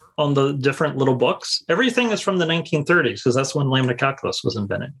cover art on the different little books, everything is from the 1930s because that's when lambda calculus was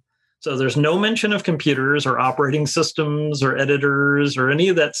invented. So there's no mention of computers or operating systems or editors or any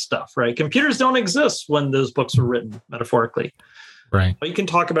of that stuff, right? Computers don't exist when those books were written, metaphorically. Right. But you can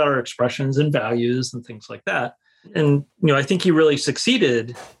talk about our expressions and values and things like that. And, I think he really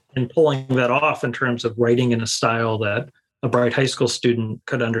succeeded in pulling that off in terms of writing in a style that a bright high school student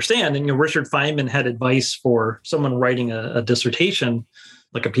could understand. And, Richard Feynman had advice for someone writing a dissertation,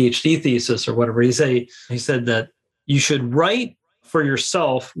 like a PhD thesis or whatever. He said that you should write for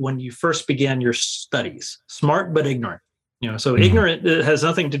yourself when you first began your studies, smart but ignorant. So ignorant has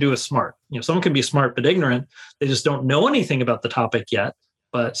nothing to do with smart. Someone can be smart but ignorant. They just don't know anything about the topic yet.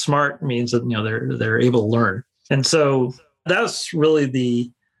 But smart means that they're able to learn. And so that's really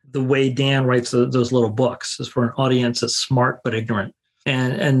the way Dan writes those little books, is for an audience that's smart but ignorant.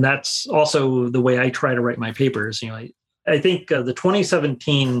 And that's also the way I try to write my papers. I think the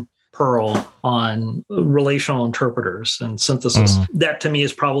 2017 Pearl on relational interpreters and synthesis, that to me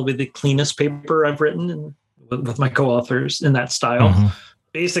is probably the cleanest paper I've written with my co-authors in that style.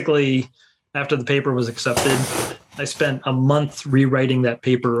 Basically, after the paper was accepted, I spent a month rewriting that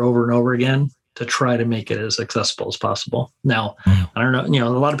paper over and over again to try to make it as accessible as possible. Now, I don't know, a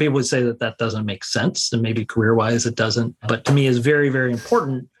lot of people would say that doesn't make sense, and maybe career-wise it doesn't. But to me, it's very, very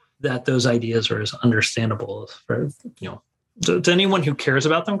important that those ideas are as understandable for, to anyone who cares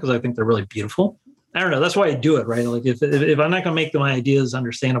about them, because I think they're really beautiful. I don't know. That's why I do it, right? Like if I'm not going to make my ideas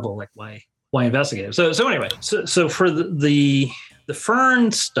understandable, like why investigate? So anyway, so for the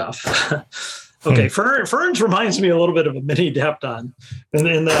Fern stuff, okay, Ferns reminds me a little bit of a mini Dapton,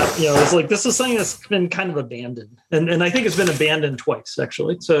 and that it's like this is something that's been kind of abandoned, and I think it's been abandoned twice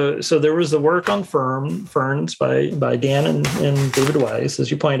actually. So there was the work on Ferns by Dan and David Wise,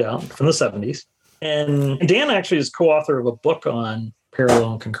 as you point out, from the 70s, and Dan actually is co-author of a book on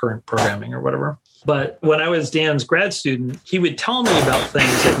parallel and concurrent programming or whatever. But when I was Dan's grad student, he would tell me about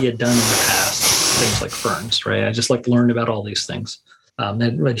things that he had done in the past, things like Ferns, right? I just like learned about all these things.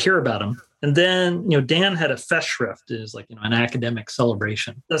 And I'd hear about them. And then, Dan had a Festschrift, is like, an academic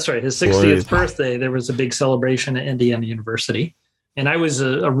celebration. That's right. His 60th birthday, there was a big celebration at Indiana University. And I was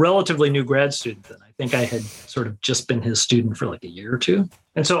a relatively new grad student then. I think I had sort of just been his student for like a year or two.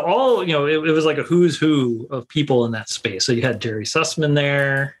 And so it was like a who's who of people in that space. So you had Jerry Sussman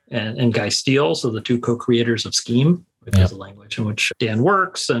there and Guy Steele, so the two co-creators of Scheme, which is a language in which Dan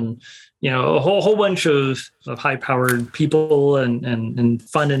works, and a whole bunch of high-powered people and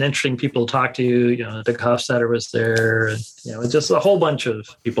fun and interesting people to talk to. Doug Hofstadter was there, and just a whole bunch of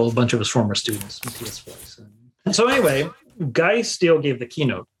people, a bunch of his former students from TS Voice. And so anyway, Guy Steele gave the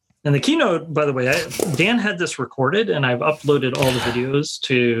keynote. And the keynote, by the way, Dan had this recorded, and I've uploaded all the videos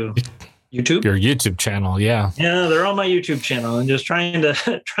to YouTube. Your YouTube channel, yeah. Yeah, they're on my YouTube channel, and just trying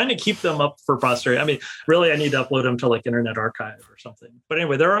to keep them up for posterity. I mean, really, I need to upload them to like Internet Archive or something. But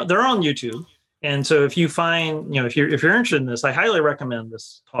anyway, they're on YouTube. And so if you find, if you're interested in this, I highly recommend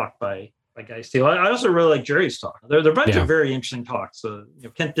this talk by Guy Steele. I also really like Jerry's talk. They're a bunch of very interesting talks. So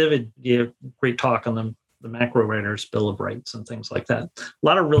Kent Divid gave a great talk on the macro writers' Bill of Rights and things like that. A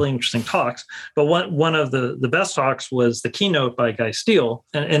lot of really interesting talks. But one of the best talks was the keynote by Guy Steele.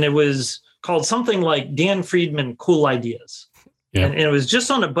 And it was called something like Dan Friedman Cool Ideas. Yeah. And it was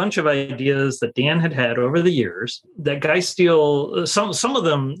just on a bunch of ideas that Dan had over the years that Guy Steele, some of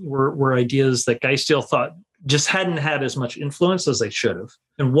them were ideas that Guy Steele thought just hadn't had as much influence as they should have.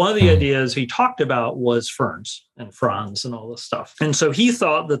 And one of the ideas he talked about was ferns and fronds and all this stuff. And so he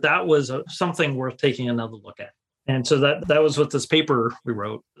thought that was something worth taking another look at. And so that was what this paper we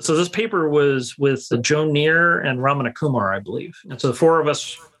wrote. So this paper was with Joan Neer and Ramana Kumar, I believe. And so the four of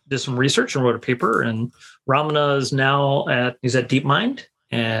us did some research and wrote a paper. And Ramana is now he's at DeepMind.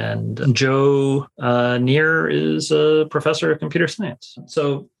 And Joe Neer is a professor of computer science.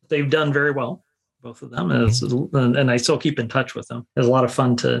 So they've done very well, both of them. And I still keep in touch with them. It was a lot of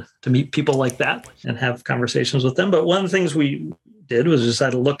fun to meet people like that and have conversations with them. But one of the things we did was just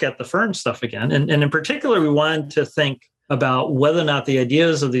had to look at the fern stuff again. And in particular, we wanted to think about whether or not the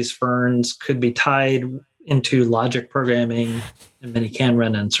ideas of these ferns could be tied into logic programming and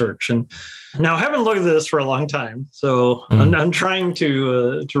Minikanran and search. And now I haven't looked at this for a long time, so I'm trying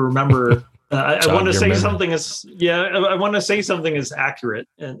to remember. I want to say something I want to say something is accurate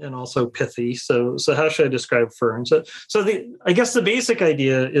and also pithy. So how should I describe ferns? So I guess the basic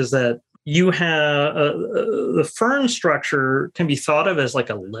idea is that you have the fern structure can be thought of as like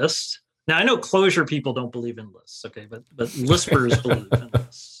a list. Now I know Clojure people don't believe in lists, okay, but Lispers believe in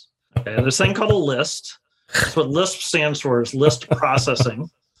lists. Okay, there's a thing called a list. That's what Lisp stands for, is list processing.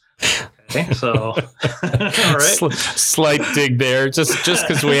 Okay, so all right, slight dig there. Just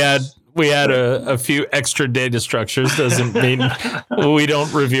because we had a few extra data structures doesn't mean we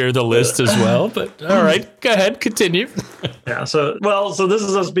don't revere the list as well. But all right, go ahead, continue. Yeah. So this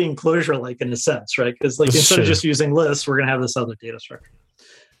is us being Clojure-like in a sense, right? Because instead of just using lists, we're going to have this other data structure.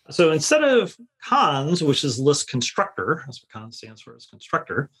 So instead of cons, which is list constructor, that's what cons stands for, is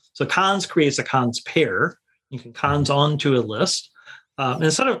constructor. So cons creates a cons pair. You can cons onto a list.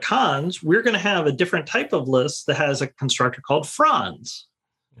 Instead of cons, we're going to have a different type of list that has a constructor called franz.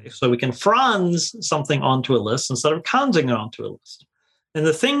 Okay, so we can franz something onto a list instead of consing it onto a list. And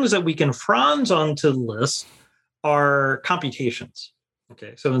the things that we can franz onto the list are computations.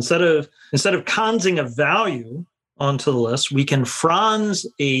 Okay, so instead of consing a value onto the list, we can franz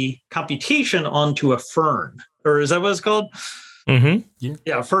a computation onto a fern. Or is that what it's called? Mm-hmm.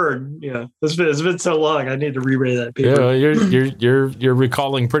 Yeah, fern. Yeah, it's been so long. I need to reread that paper. Yeah, you're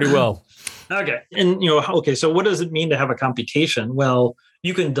recalling pretty well. Okay, and so what does it mean to have a computation? Well,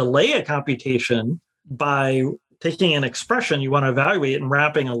 you can delay a computation by taking an expression you want to evaluate and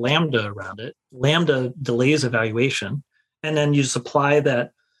wrapping a lambda around it. Lambda delays evaluation, and then you supply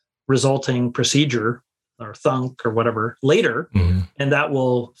that resulting procedure or thunk or whatever later, and that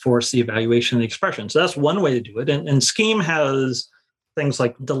will force the evaluation of the expression. So that's one way to do it. And Scheme has things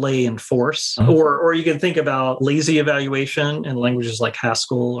like delay and force, or you can think about lazy evaluation in languages like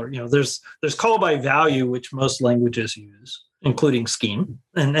Haskell, or there's call by value, which most languages use, including Scheme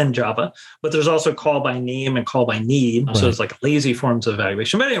and Java. But there's also call by name and call by need. Right. So it's like lazy forms of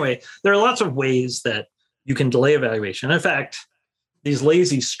evaluation. But anyway, there are lots of ways that you can delay evaluation. In fact, these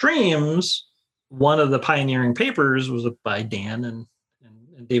lazy streams, one of the pioneering papers was by Dan and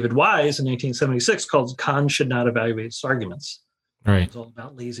David Wise in 1976 called Cons Should Not Evaluate Its Arguments. Right. It's all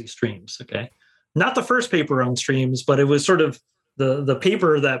about lazy streams. Okay. Not the first paper on streams, but it was sort of the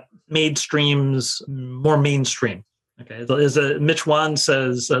paper that made streams more mainstream. Okay. As Mitch Wan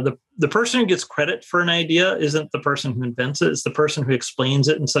says, the person who gets credit for an idea isn't the person who invents it. It's the person who explains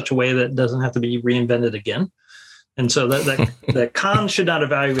it in such a way that it doesn't have to be reinvented again. And so that Cons Should Not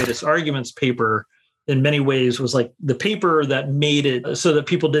Evaluate Its Arguments paper in many ways was like the paper that made it so that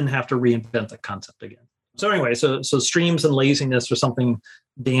people didn't have to reinvent the concept again. So anyway, so streams and laziness was something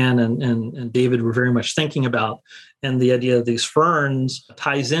Dan and David were very much thinking about. And the idea of these ferns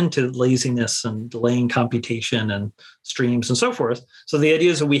ties into laziness and delaying computation and streams and so forth. So the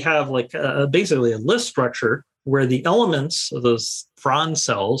idea is that we have like basically a list structure where the elements of those franz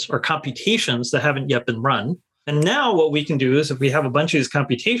cells are computations that haven't yet been run. And now what we can do is if we have a bunch of these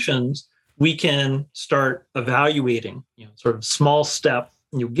computations, we can start evaluating, sort of small step.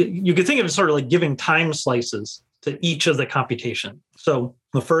 You could think of it sort of like giving time slices to each of the computation. So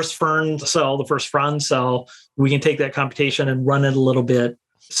the first franz cell, we can take that computation and run it a little bit,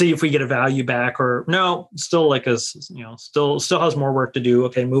 see if we get a value back, or no, still still has more work to do.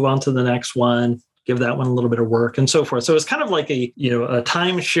 Okay, move on to the next one. Give that one a little bit of work and so forth. So it's kind of like a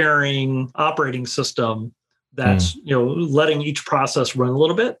time sharing operating system that's letting each process run a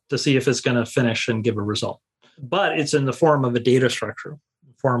little bit to see if it's going to finish and give a result. But it's in the form of a data structure,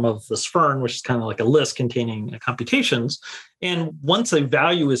 form of this fern, which is kind of like a list containing computations. And once a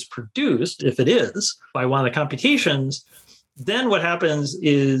value is produced, if it is by one of the computations, then what happens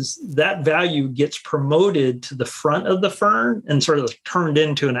is that value gets promoted to the front of the fern and sort of turned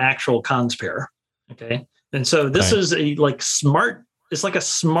into an actual cons pair. Okay. And so this is it's like a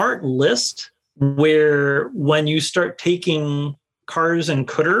smart list where when you start taking cars and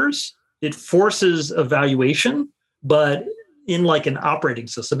cutters, it forces evaluation, but in like an operating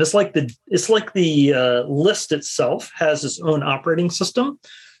system. It's like the list itself has its own operating system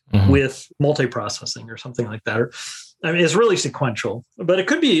with multiprocessing or something like that. It's really sequential, but it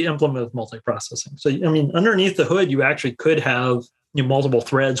could be implemented with multiprocessing. So, underneath the hood, you actually could have multiple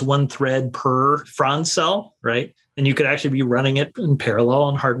threads, one thread per Franz cell, right? And you could actually be running it in parallel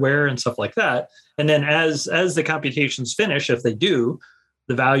on hardware and stuff like that. And then as the computations finish, if they do,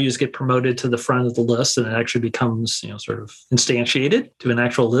 the values get promoted to the front of the list, and it actually becomes, sort of instantiated to an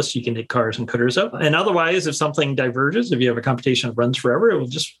actual list you can take cars and cutters up. And otherwise, if something diverges, if you have a computation that runs forever, it will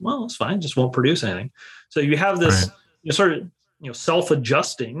it's fine, just won't produce anything. So you have this sort of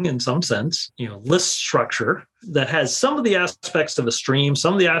self-adjusting in some sense, list structure that has some of the aspects of a stream,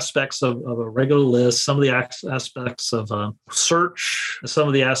 some of the aspects of a regular list, some of the aspects of a search, some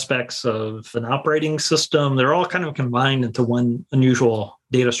of the aspects of an operating system. They're all kind of combined into one unusual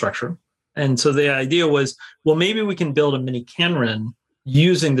data structure. And so the idea was, well, maybe we can build a mini Canren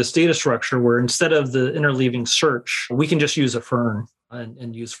using this data structure where instead of the interleaving search, we can just use a fern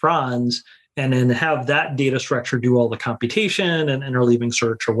and use Franz, and then have that data structure do all the computation and interleaving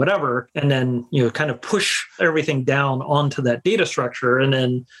search or whatever, and then kind of push everything down onto that data structure. And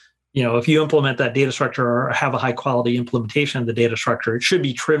then if you implement that data structure or have a high quality implementation of the data structure, it should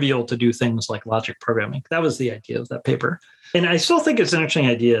be trivial to do things like logic programming. That was the idea of that paper, and I still think it's an interesting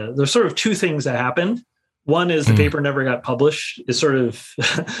idea. There's sort of two things that happened. One is the paper never got published. It sort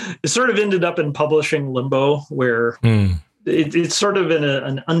of ended up in publishing limbo where. It's sort of in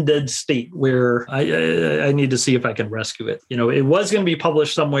an undead state where I need to see if I can rescue it. It was going to be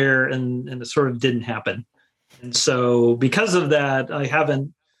published somewhere and it sort of didn't happen. And so because of that,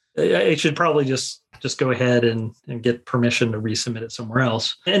 I should probably just go ahead and get permission to resubmit it somewhere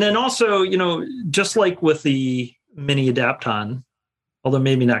else. And then also, just like with the mini Adapton, although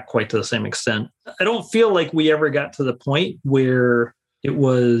maybe not quite to the same extent, I don't feel like we ever got to the point where it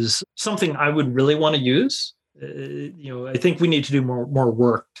was something I would really want to use. I think we need to do more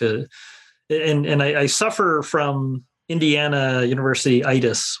work and I suffer from Indiana University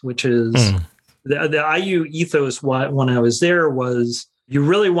ITIS, which is the IU ethos. When I was there, was you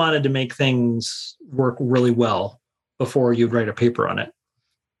really wanted to make things work really well before you'd write a paper on it.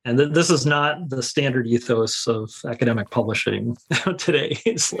 And this is not the standard ethos of academic publishing today.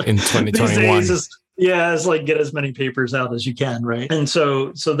 It's like, in 2021. It's like get as many papers out as you can, right? And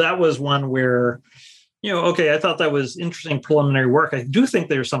so that was one where. I thought that was interesting preliminary work. I do think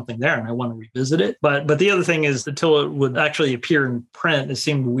there's something there and I want to revisit it. But the other thing is until it would actually appear in print, it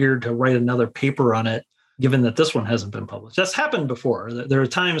seemed weird to write another paper on it, given that this one hasn't been published. That's happened before. There are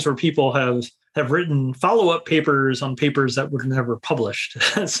times where people have written follow-up papers on papers that were never published.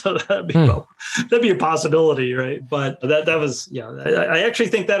 So that'd be a possibility, right? But that was, I actually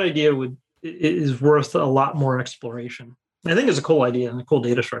think that idea is worth a lot more exploration. I think it's a cool idea and a cool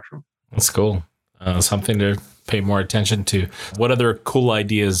data structure. That's cool. Something to pay more attention to. What other cool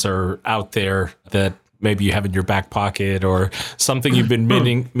ideas are out there that maybe you have in your back pocket, or something you've been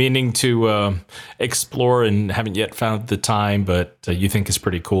meaning to explore and haven't yet found the time, but you think is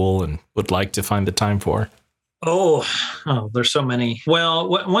pretty cool and would like to find the time for? Oh, there's so many. Well,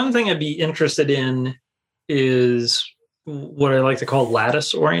 one thing I'd be interested in is what I like to call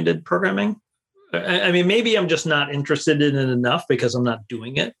lattice-oriented programming. I mean, maybe I'm just not interested in it enough because I'm not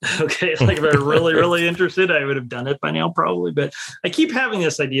doing it. Okay. Like if I were really, really interested, I would have done it by now probably. But I keep having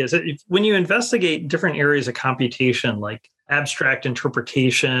this idea. So when you investigate different areas of computation, like abstract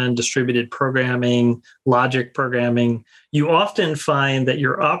interpretation, distributed programming, logic programming, you often find that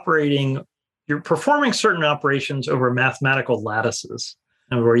you're performing certain operations over mathematical lattices.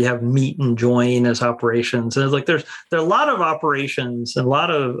 Where you have meet and join as operations. And it's like there are a lot of operations and a lot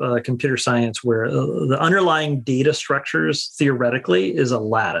of computer science where the underlying data structures theoretically is a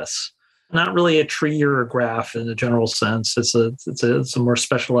lattice, not really a tree or a graph in a general sense. It's a more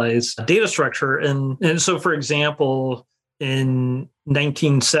specialized data structure. And so, for example, in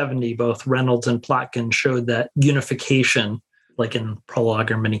 1970, both Reynolds and Plotkin showed that unification, like in Prolog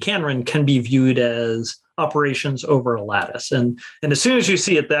or mini Canren, can be viewed as operations over a lattice. And as soon as you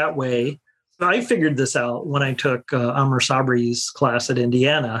see it that way, I figured this out when I took Amr Sabri's class at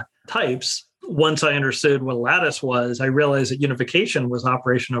Indiana, types. Once I understood what a lattice was, I realized that unification was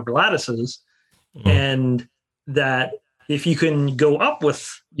operation over lattices, and that if you can go up with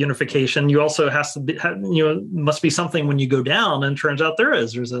unification, you also must be something when you go down. And it turns out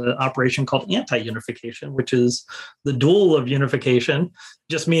there's an operation called anti-unification, which is the dual of unification,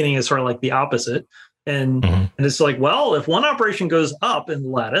 just meaning it's sort of like the opposite. And it's like, well, if one operation goes up in the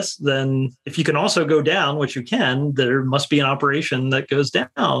lattice, then if you can also go down, which you can, there must be an operation that goes down.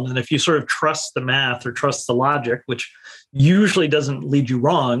 And if you sort of trust the math or trust the logic, which usually doesn't lead you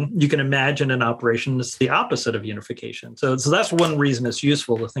wrong, you can imagine an operation that's the opposite of unification. So that's one reason it's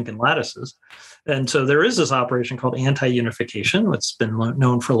useful to think in lattices. And so there is this operation called anti-unification, which has been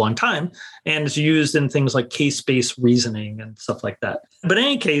known for a long time, and it's used in things like case-based reasoning and stuff like that. But in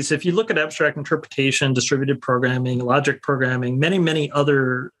any case, if you look at abstract interpretation, distributed programming, logic programming, many, many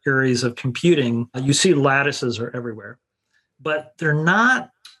other areas of computing, you see lattices are everywhere. But they're not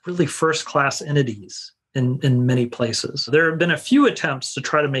really first-class entities in many places. There have been a few attempts to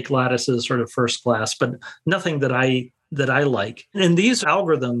try to make lattices sort of first class, but nothing that I like. And these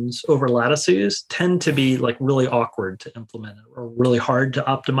algorithms over lattices tend to be like really awkward to implement or really hard to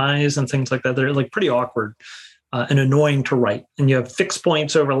optimize and things like that. They're like pretty awkward and annoying to write. And you have fixed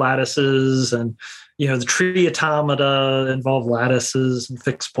points over lattices, and the tree automata involve lattices and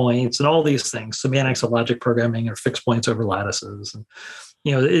fixed points and all these things. Semantics of logic programming are fixed points over lattices. And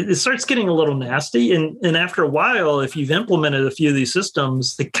it starts getting a little nasty. And after a while, if you've implemented a few of these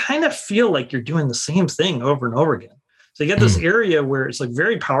systems, they kind of feel like you're doing the same thing over and over again. So you get this area where it's like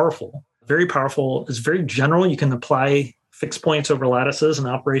very powerful. It's very general. You can apply fixed points over lattices and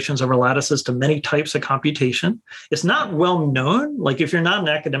operations over lattices to many types of computation. It's not well known. Like if you're not an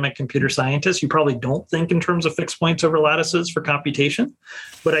academic computer scientist, you probably don't think in terms of fixed points over lattices for computation.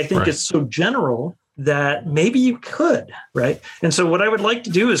 But I think it's so general that maybe you could, right? And so what I would like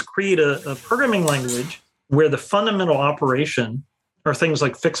to do is create a programming language where the fundamental operation are things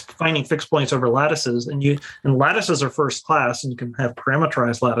like finding fixed points over lattices, and lattices are first class, and you can have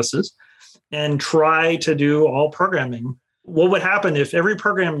parameterized lattices, and try to do all programming. What would happen if every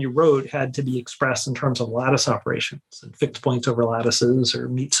program you wrote had to be expressed in terms of lattice operations and fixed points over lattices or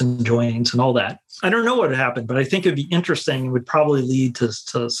meets and joins and all that? I don't know what would happen, but I think it'd be interesting. It would probably lead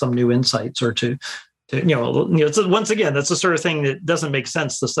to some new insights or to once again, that's the sort of thing that doesn't make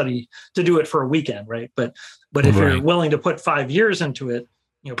sense to do it for a weekend, right? But if you're willing to put 5 years into it,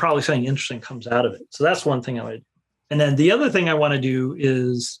 probably something interesting comes out of it. So that's one thing I would. And then the other thing I want to do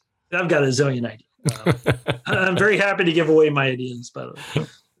is I've got a zillion ideas. I'm very happy to give away my ideas, but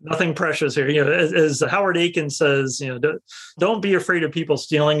nothing precious here. As Howard Aiken says, don't be afraid of people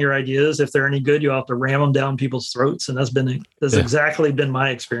stealing your ideas. If they're any good, you have to ram them down people's throats, and that's exactly been my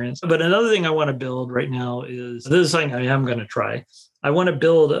experience. But another thing I want to build right now is this is something I am going to try. I want to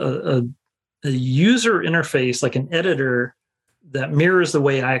build a user interface, like an editor that mirrors the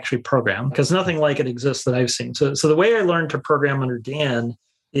way I actually program, because nothing like it exists that I've seen. So the way I learned to program under Dan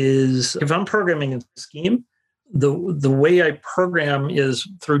is if I'm programming in Scheme, the way I program is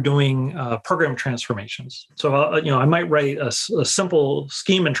through doing program transformations. So I might write a simple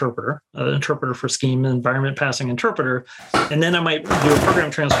Scheme interpreter, an interpreter for Scheme, environment passing interpreter, and then I might do a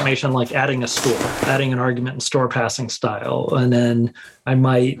program transformation like adding a store, adding an argument and store passing style, and then I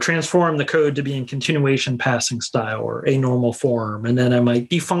might transform the code to be in continuation passing style or a normal form, and then I might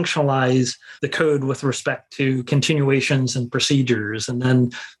defunctionalize the code with respect to continuations and procedures, and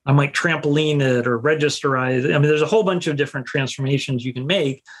then I might trampoline it or registerize it. I mean, there's a whole bunch of different transformations you can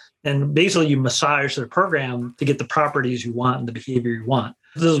make, and basically you massage the program to get the properties you want and the behavior you want.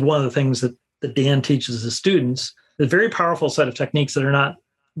 This is one of the things that Dan teaches his students. A very powerful set of techniques that are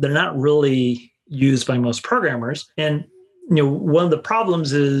not really used by most programmers. And one of the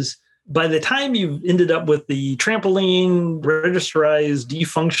problems is by the time you've ended up with the trampoline, registerized,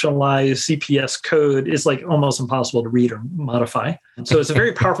 defunctionalized CPS code, it's like almost impossible to read or modify. So it's a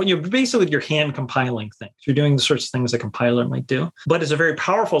very powerful, basically you're hand compiling things. You're doing the sorts of things a compiler might do, but it's a very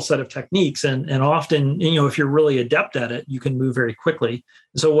powerful set of techniques. And often, if you're really adept at it, you can move very quickly.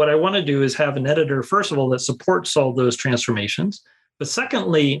 So what I want to do is have an editor, first of all, that supports all those transformations. But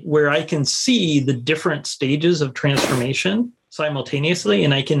secondly, where I can see the different stages of transformation simultaneously,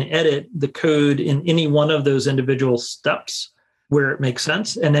 and I can edit the code in any one of those individual steps where it makes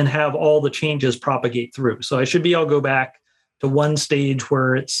sense, and then have all the changes propagate through. So I should be able to go back to one stage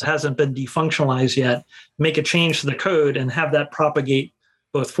where it hasn't been defunctionalized yet, make a change to the code, and have that propagate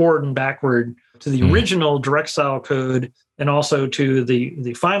both forward and backward to the original direct style code and also to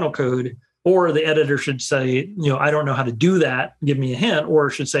the final code. Or the editor should say, I don't know how to do that, give me a hint, or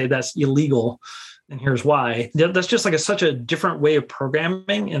it should say that's illegal, and here's why. That's just like such a different way of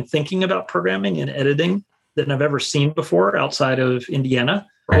programming and thinking about programming and editing than I've ever seen before outside of Indiana.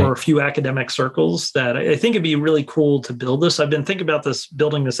 or a few academic circles that I think it'd be really cool to build this. I've been thinking about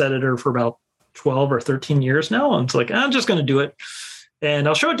building this editor for about 12 or 13 years now. And it's like, I'm just going to do it and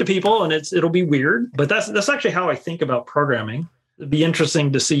I'll show it to people and it'll be weird, but that's actually how I think about programming. It'd be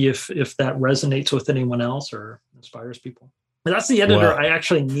interesting to see if that resonates with anyone else or inspires people. But that's the editor I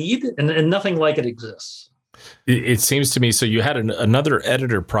actually need, and nothing like it exists. It seems to me. So you had another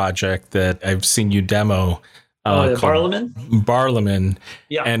editor project that I've seen you demo. Barlaman? Barlaman.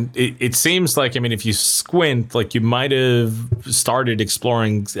 Yeah. And it seems like, I mean, if you squint, like you might have started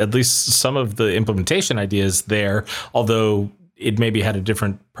exploring at least some of the implementation ideas there, although it maybe had a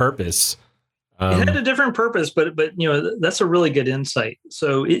different purpose. It had a different purpose, but that's a really good insight.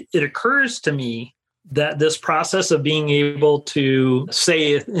 So it occurs to me that this process of being able to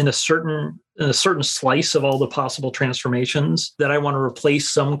say in a certain slice of all the possible transformations that I want to replace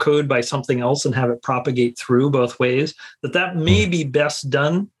some code by something else and have it propagate through both ways, that may be best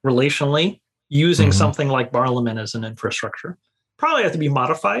done relationally using something like Barlaman as an infrastructure. Probably have to be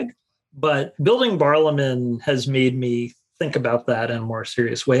modified, but building Barlaman has made me think about that in a more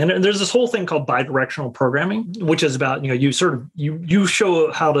serious way. And there's this whole thing called bidirectional programming, which is about, you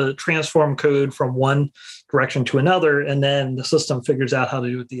show how to transform code from one direction to another, and then the system figures out how to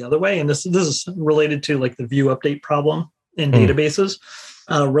do it the other way. And this is related to like the view update problem in databases.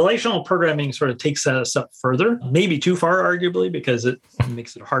 Relational programming sort of takes that a step further, maybe too far, arguably, because it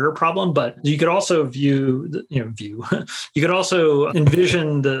makes it a harder problem. But you could also you could also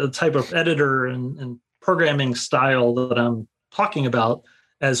envision the type of editor and programming style that I'm talking about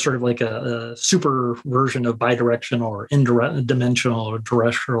as sort of like a super version of bidirectional or indirect dimensional or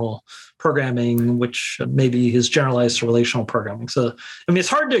terrestrial programming, which maybe is generalized to relational programming. So, I mean, it's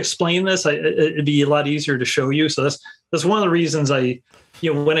hard to explain this. It'd be a lot easier to show you. So that's one of the reasons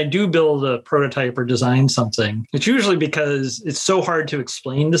when I do build a prototype or design something, it's usually because it's so hard to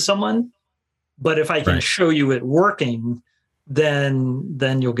explain to someone. But if I can show you it working, then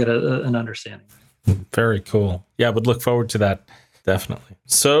you'll get an understanding. Very cool. Yeah, I would look forward to that. Definitely.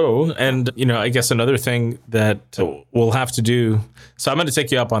 So, and, I guess another thing that we'll have to do. So I'm going to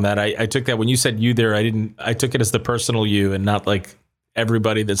take you up on that. I took that when you said you there, I took it as the personal you and not like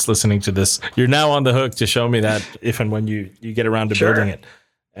everybody that's listening to this. You're now on the hook to show me that if and when you get around to building it.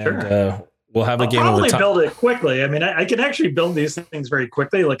 And we'll have a game I'll of probably build it quickly. I mean, I can actually build these things very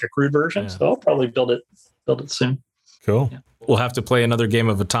quickly, like a crude version. Yeah. So I'll probably build it soon. Cool. Yeah. We'll have to play another game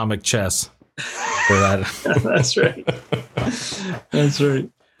of atomic chess. For that. That's right. That's right.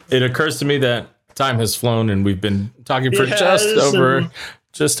 It occurs to me that time has flown and we've been talking for just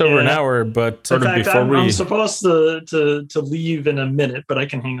over an hour, but sort of before I'm supposed to leave in a minute, but I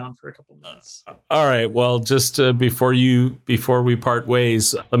can hang on for a couple minutes. All right. Well, just before we part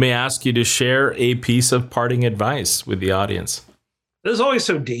ways, let me ask you to share a piece of parting advice with the audience. This is always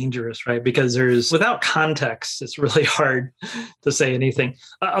so dangerous, right? Because without context, it's really hard to say anything.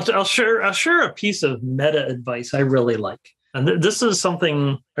 I'll share a piece of meta advice I really like. And this is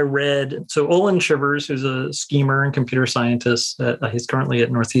something I read. So Olin Shivers, who's a schemer and computer scientist, he's currently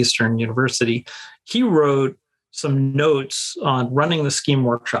at Northeastern University. He wrote some notes on running the Scheme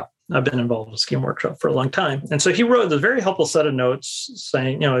Workshop. I've been involved with Scheme Workshop for a long time. And so he wrote a very helpful set of notes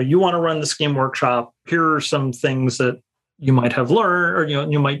saying, you want to run the Scheme Workshop. Here are some things that you might have learned, or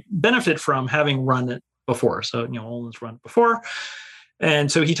you might benefit from having run it before. So Olin's run it before,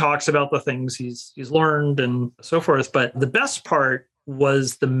 and so he talks about the things he's learned and so forth. But the best part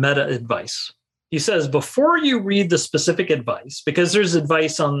was the meta advice. He says before you read the specific advice, because there's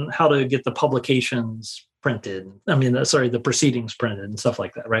advice on how to get the publications printed. The proceedings printed and stuff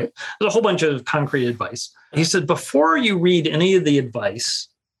like that, right? There's a whole bunch of concrete advice. He said before you read any of the advice,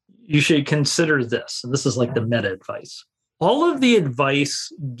 you should consider this, and this is like the meta advice. All of the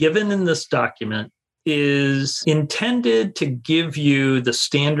advice given in this document is intended to give you the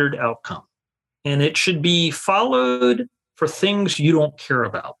standard outcome, and it should be followed for things you don't care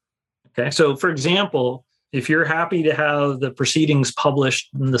about. Okay. So for example, if you're happy to have the proceedings published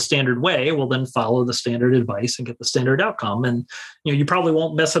in the standard way, well, then follow the standard advice and get the standard outcome. And you probably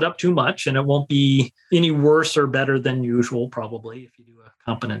won't mess it up too much, and it won't be any worse or better than usual, probably, if you do a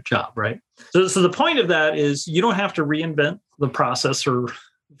competent job, right? So the point of that is you don't have to reinvent the process or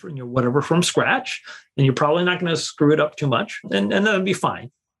whatever from scratch, and you're probably not going to screw it up too much, and that'll be fine.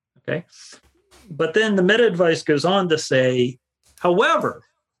 Okay. But then the meta advice goes on to say, however,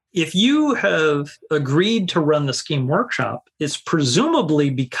 if you have agreed to run the Scheme Workshop, it's presumably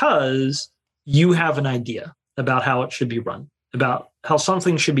because you have an idea about how it should be run, about how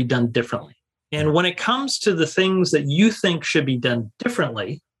something should be done differently. And when it comes to the things that you think should be done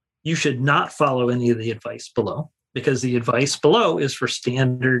differently, you should not follow any of the advice below. because the advice below is for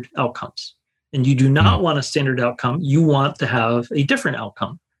standard outcomes. And you do not want a standard outcome. You want to have a different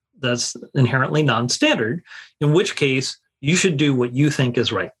outcome that's inherently non-standard, in which case you should do what you think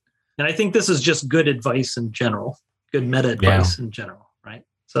is right. And I think this is just good advice in general, good meta advice in general, right?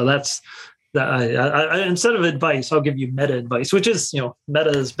 So that's that. Instead of advice, I'll give you meta advice, which is, meta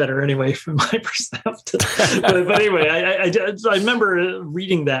is better anyway from my perspective. but anyway, I remember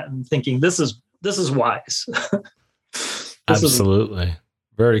reading that and thinking, this is wise. Absolutely.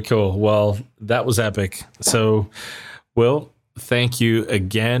 Very cool. Well, that was epic. So, Will, thank you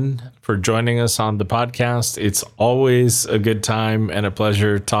again for joining us on the podcast. It's always a good time and a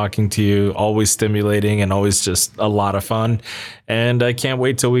pleasure talking to you, always stimulating and always just a lot of fun. And I can't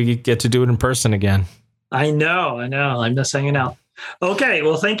wait till we get to do it in person again. I know. I miss hanging out. Okay.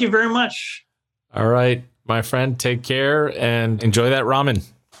 Well, thank you very much. All right, my friend, take care and enjoy that ramen.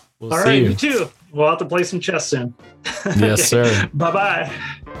 We'll All right, you too. We'll have to play some chess soon. Yes, sir. Bye-bye.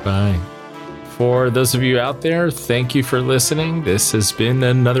 Bye. For those of you out there, thank you for listening. This has been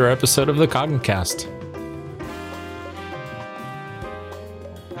another episode of the Cognicast.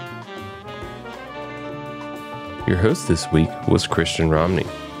 Your host this week was Christian Romney,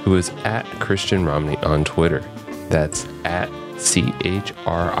 who is at Christian Romney on Twitter. That's at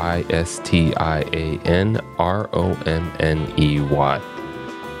ChristianRomney.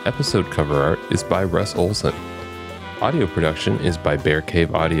 Episode cover art is by Russ Olson. Audio production is by Bear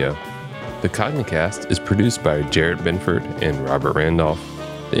Cave Audio. The Cognicast is produced by Jarrett Benford and Robert Randolph.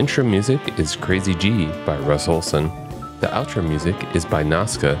 The intro music is Crazy G by Russ Olson. The outro music is by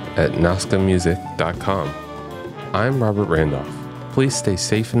Nazca at nazcamusic.com. I'm Robert Randolph. Please stay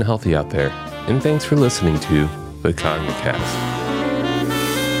safe and healthy out there, and thanks for listening to The Cognicast.